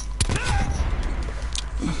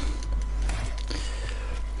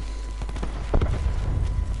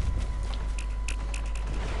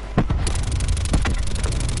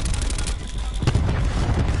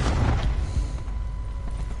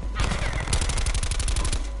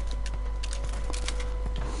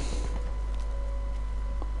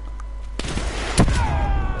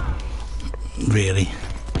 Really.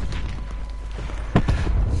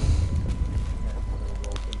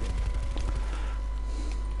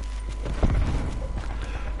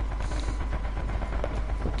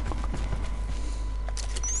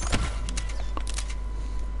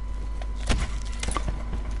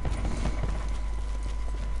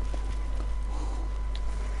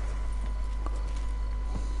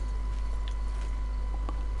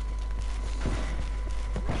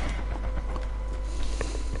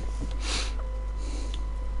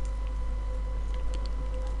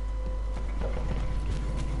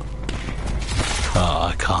 Oh,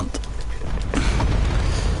 I can't.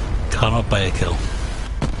 Cannot buy a kill.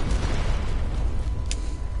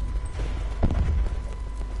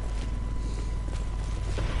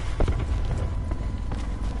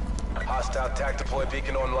 Hostile tac deploy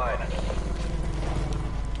beacon online.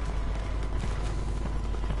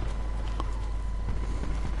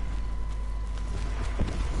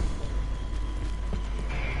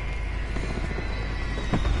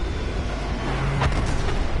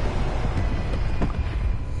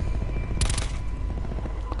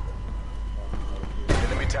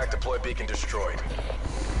 Enemy tac deploy beacon destroyed.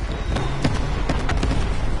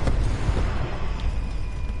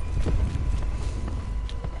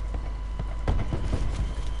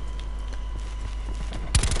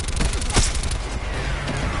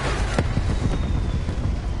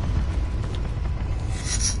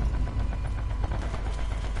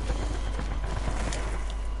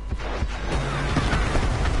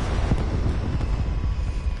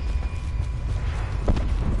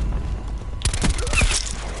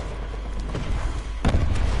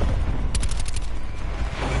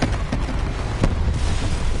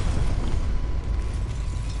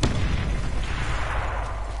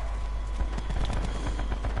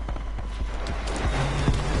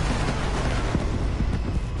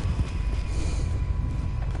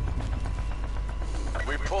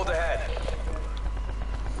 pulled ahead.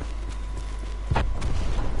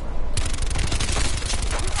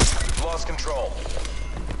 We've lost control.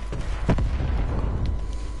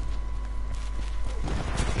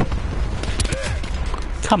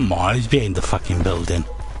 Come on, he's behind the fucking building.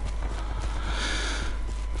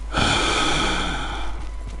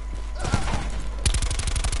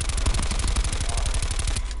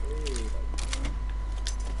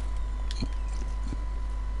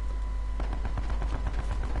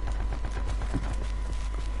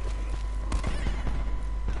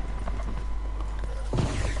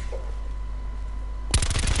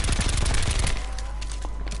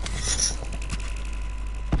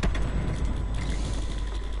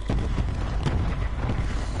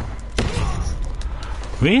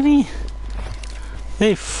 Really?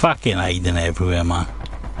 They fucking hiding everywhere, man.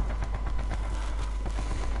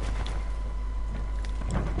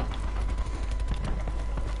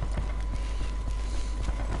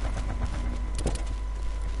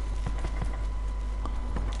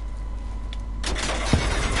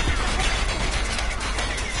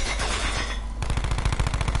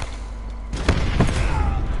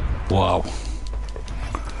 Wow.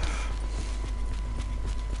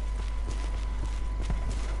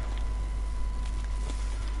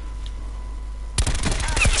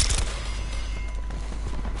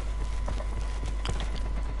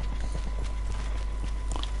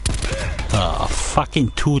 Oh,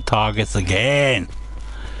 fucking 2 targets again.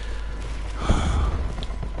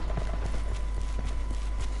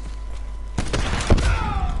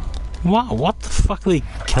 Wow, what the fuck they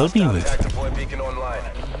killed me with? Attack deploy beacon online.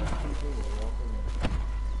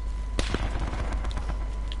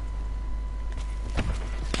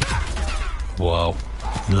 Wow.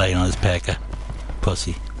 Laying on his pecker.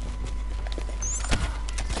 Pussy.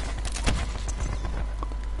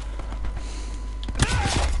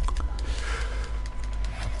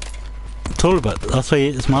 Told about it. That's why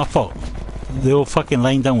it's my fault. They all fucking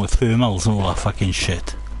lying down with thermals and all that fucking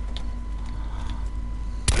shit.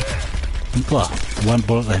 Blah. One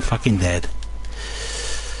bullet, I'm fucking dead.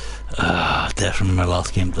 Death from my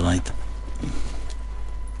last game tonight.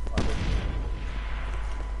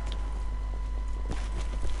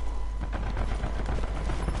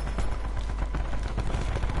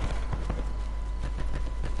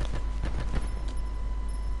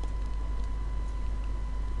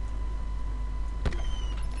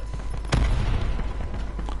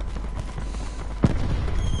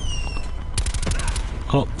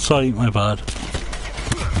 Oh, sorry, my bad.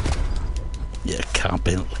 Yeah, can't,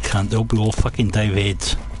 they'll be all fucking dive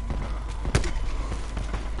heads.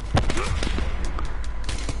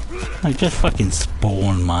 I just fucking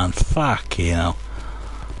spawn, man. Fuck, you know.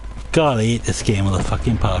 God, I hate this game with a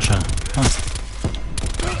fucking passion.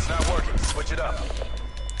 It's not working. Switch it up.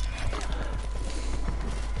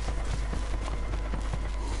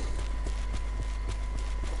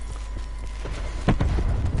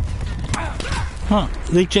 Huh,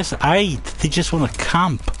 they just hide. They just want to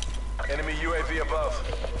camp. Enemy UAV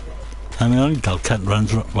above. I mean, only cut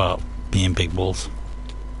runs, well, being big balls.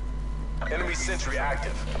 Enemy sentry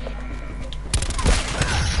active.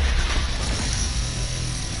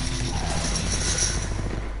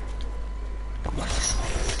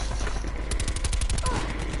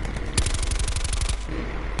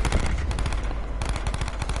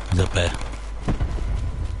 He's up there.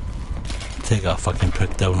 Take that fucking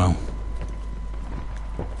prick down now.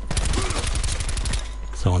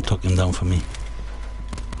 Someone took him down for me.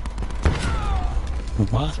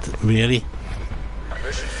 What? Really?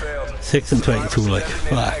 Mission failed. 6 and 22, like,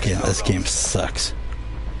 fucking, this game sucks.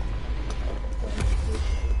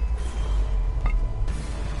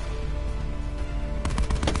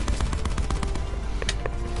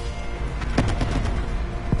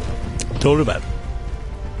 Told you about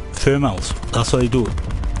thermals. That's what I do.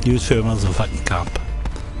 Use thermals and fucking camp.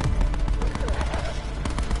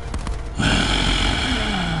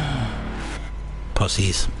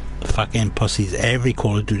 Pussies. Fucking pussies. Every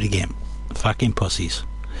Call of Duty game. Fucking pussies.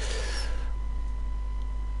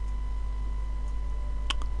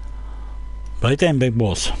 Right then, big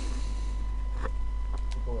boss.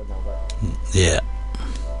 Yeah.